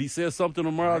about that. If he says something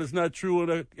tomorrow that's not true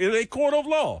in a court of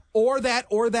law, or that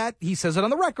he says it on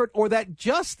the record, or that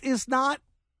just is not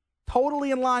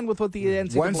totally in line with what the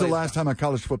NCAA. When's the last time a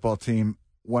college football team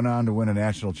went on to win a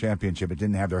national championship? It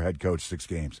didn't have their head coach 6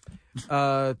 games.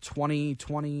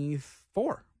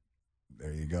 2024.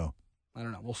 There you go. I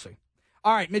don't know. We'll see.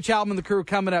 All right, Mitch Albom and the crew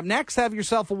coming up next. Have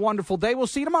yourself a wonderful day. We'll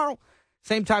see you tomorrow.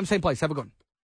 Same time, same place. Have a good one.